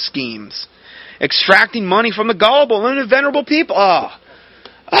confidence schemes, extracting money from the gullible and venerable people. Oh.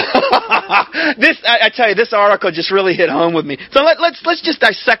 I tell you, this article just really hit home with me. So let's just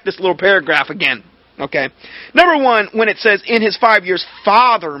dissect this little paragraph again. Okay. Number one, when it says, in his 5 years,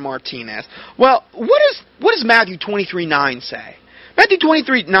 Father Martinez. Well, what does Matthew 23:9 say? Matthew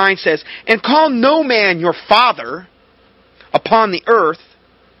 23:9 says, and call no man your father upon the earth,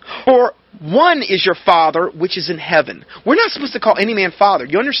 for one is your Father which is in heaven. We're not supposed to call any man father.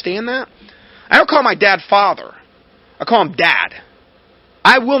 You understand that? I don't call my dad father. I call him dad.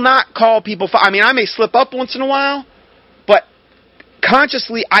 I will not call people father. I mean, I may slip up once in a while, but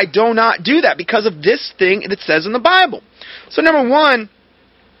consciously, I do not do that because of this thing that says in the Bible. So number one,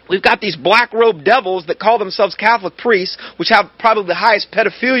 we've got these black-robed devils that call themselves Catholic priests, which have probably the highest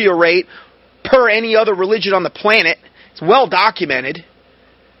pedophilia rate per any other religion on the planet. It's well documented.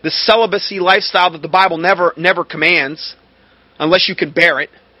 The celibacy lifestyle that the Bible never commands, unless you can bear it,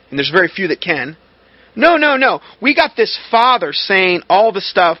 and there's very few that can. No. We got this father saying all the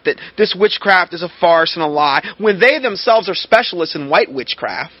stuff that this witchcraft is a farce and a lie, when they themselves are specialists in white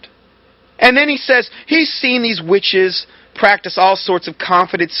witchcraft. And then he says he's seen these witches practice all sorts of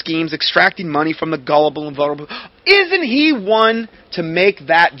confident schemes, extracting money from the gullible and vulnerable. Isn't he one to make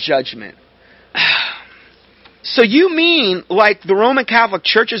that judgment? So you mean like the Roman Catholic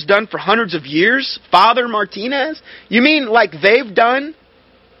Church has done for hundreds of years, Father Martinez? You mean like they've done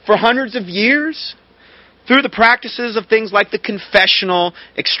for hundreds of years? Through the practices of things like the confessional,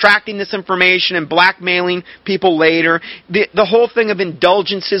 extracting this information and blackmailing people later, the whole thing of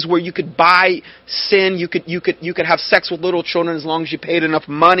indulgences where you could buy sin, you could have sex with little children as long as you paid enough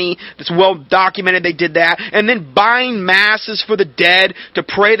money. It's well documented they did that. And then buying masses for the dead to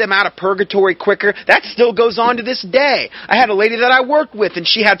pray them out of purgatory quicker. That still goes on to this day. I had a lady that I worked with, and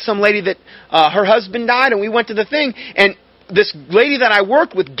she had some lady that her husband died, and we went to the thing, and this lady that I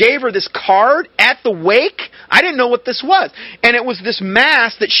worked with gave her this card at the wake. I didn't know what this was. And it was this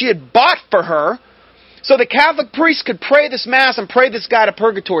mass that she had bought for her so the Catholic priest could pray this mass and pray this guy to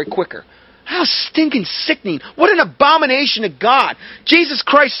purgatory quicker. How stinking sickening. What an abomination to God. Jesus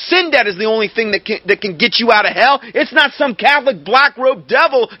Christ, sin debt is the only thing that can get you out of hell. It's not some Catholic black-robed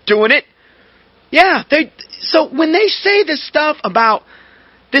devil doing it. Yeah, so when they say this stuff about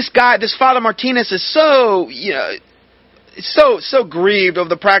this guy, this Father Martinez is so, so grieved over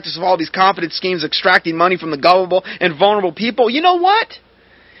the practice of all these confident schemes extracting money from the gullible and vulnerable people. You know what?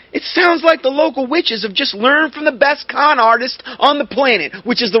 It sounds like the local witches have just learned from the best con artist on the planet,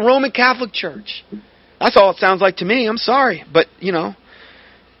 which is the Roman Catholic Church. That's all it sounds like to me. I'm sorry. But,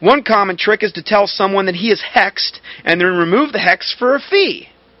 one common trick is to tell someone that he is hexed and then remove the hex for a fee.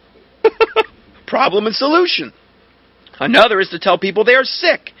 Problem and solution. Another is to tell people they are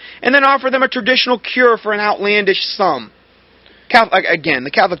sick and then offer them a traditional cure for an outlandish sum. Again,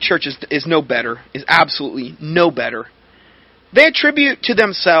 the Catholic Church is no better, is absolutely no better. They attribute to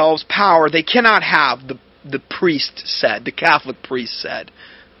themselves power they cannot have, the priest said, the Catholic priest said.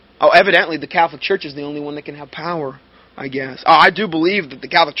 Oh, evidently the Catholic Church is the only one that can have power, I guess. Oh, I do believe that the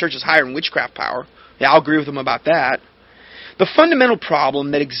Catholic Church is higher in witchcraft power. Yeah, I'll agree with them about that. The fundamental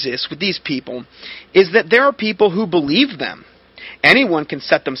problem that exists with these people is that there are people who believe them. Anyone can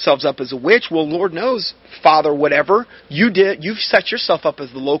set themselves up as a witch. Well, Lord knows, Father whatever, you've set yourself up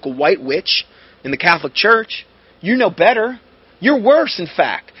as the local white witch in the Catholic Church. You know better. You're worse, in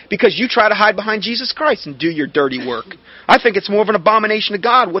fact, because you try to hide behind Jesus Christ and do your dirty work. I think it's more of an abomination to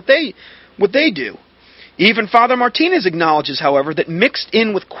God what they do. Even Father Martinez acknowledges, however, that mixed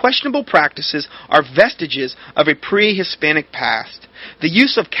in with questionable practices are vestiges of a pre-Hispanic past. The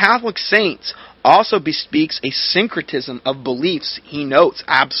use of Catholic saints also bespeaks a syncretism of beliefs, he notes,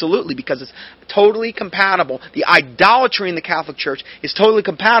 absolutely, because it's totally compatible. The idolatry in the Catholic Church is totally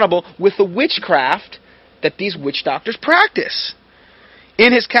compatible with the witchcraft that these witch doctors practice.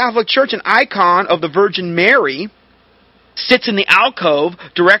 In his Catholic Church, an icon of the Virgin Mary sits in the alcove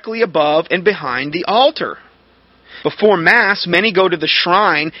directly above and behind the altar. Before Mass, many go to the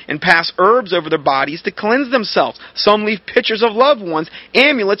shrine and pass herbs over their bodies to cleanse themselves. Some leave pictures of loved ones,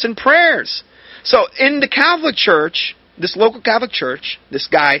 amulets, and prayers. So in the Catholic Church, this local Catholic Church, this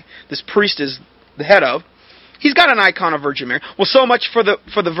guy, this priest is the head of, he's got an icon of Virgin Mary. Well, so much for the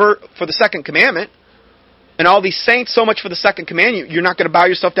second commandment. And all these saints, so much for the second commandment. You're not going to bow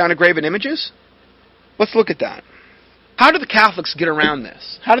yourself down to graven images? Let's look at that. How do the Catholics get around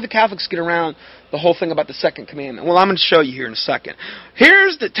this? How do the Catholics get around the whole thing about the second commandment? Well, I'm going to show you here in a second.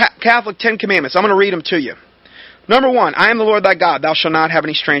 Here's the Catholic 10 Commandments. I'm going to read them to you. Number 1, I am the Lord thy God. Thou shalt not have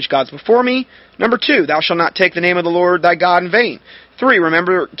any strange gods before me. Number 2, thou shalt not take the name of the Lord thy God in vain. 3,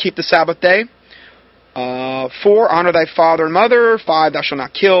 remember, keep the Sabbath day. 4, honor thy father and mother. 5, thou shalt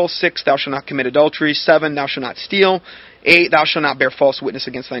not kill. 6, thou shalt not commit adultery. 7, thou shalt not steal. 8, thou shalt not bear false witness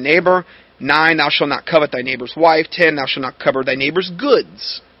against thy neighbor. 9, thou shalt not covet thy neighbor's wife. 10, thou shalt not covet thy neighbor's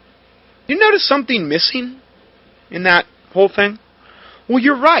goods. You notice something missing in that whole thing? Well,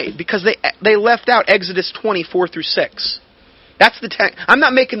 you're right, because they left out Exodus 24 through 6. That's I'm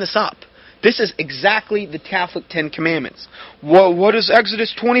not making this up. This is exactly the Catholic 10 Commandments. Well, what does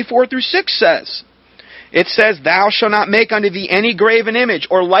Exodus 24 through 6 says? It says, thou shalt not make unto thee any graven image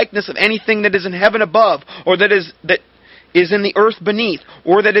or likeness of anything that is in heaven above, or that is in the earth beneath,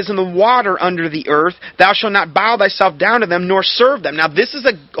 or that is in the water under the earth. Thou shalt not bow thyself down to them, nor serve them. Now, this is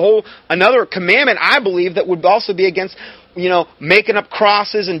another commandment, I believe, that would also be against, making up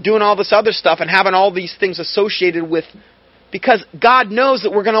crosses and doing all this other stuff and having all these things associated with Because God knows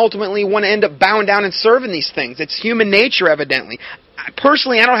that we're going to ultimately want to end up bowing down and serving these things. It's human nature, evidently.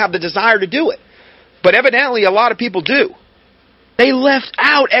 Personally, I don't have the desire to do it. But evidently, a lot of people do. They left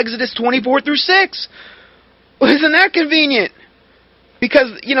out Exodus 24 through 6. Well, isn't that convenient?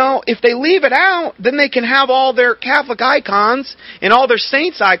 Because, if they leave it out, then they can have all their Catholic icons and all their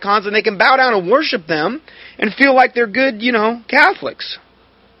saints' icons, and they can bow down and worship them and feel like they're good, Catholics.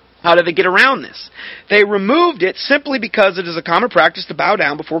 How did they get around this? They removed it simply because it is a common practice to bow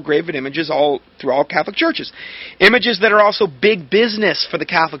down before graven images through all Catholic churches. Images that are also big business for the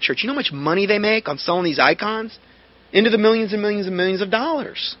Catholic Church. You know how much money they make on selling these icons? Into the millions and millions and millions of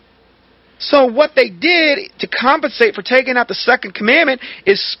dollars. So what they did to compensate for taking out the second commandment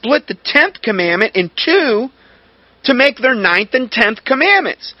is split the 10th commandment in two to make their 9th and 10th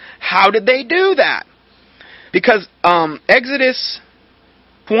commandments. How did they do that? Because Exodus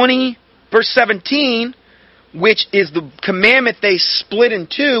 20, verse 17, which is the commandment they split in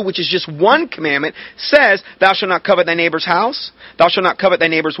two, which is just one commandment, says, "Thou shalt not covet thy neighbor's house, thou shalt not covet thy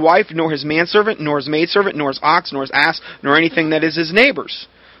neighbor's wife, nor his manservant, nor his maidservant, nor his ox, nor his ass, nor anything that is his neighbor's."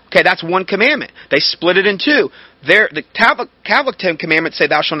 Okay, that's one commandment. They split it in two. The Catholic 10 commandments say,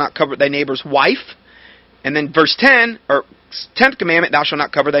 "Thou shalt not covet thy neighbor's wife." And then verse 10, or 10th commandment, "Thou shalt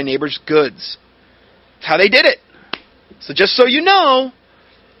not covet thy neighbor's goods." That's how they did it. So just so you know,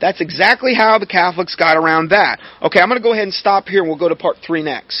 that's exactly how the Catholics got around that. Okay, I'm going to go ahead and stop here, and we'll go to part 3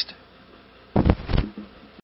 next.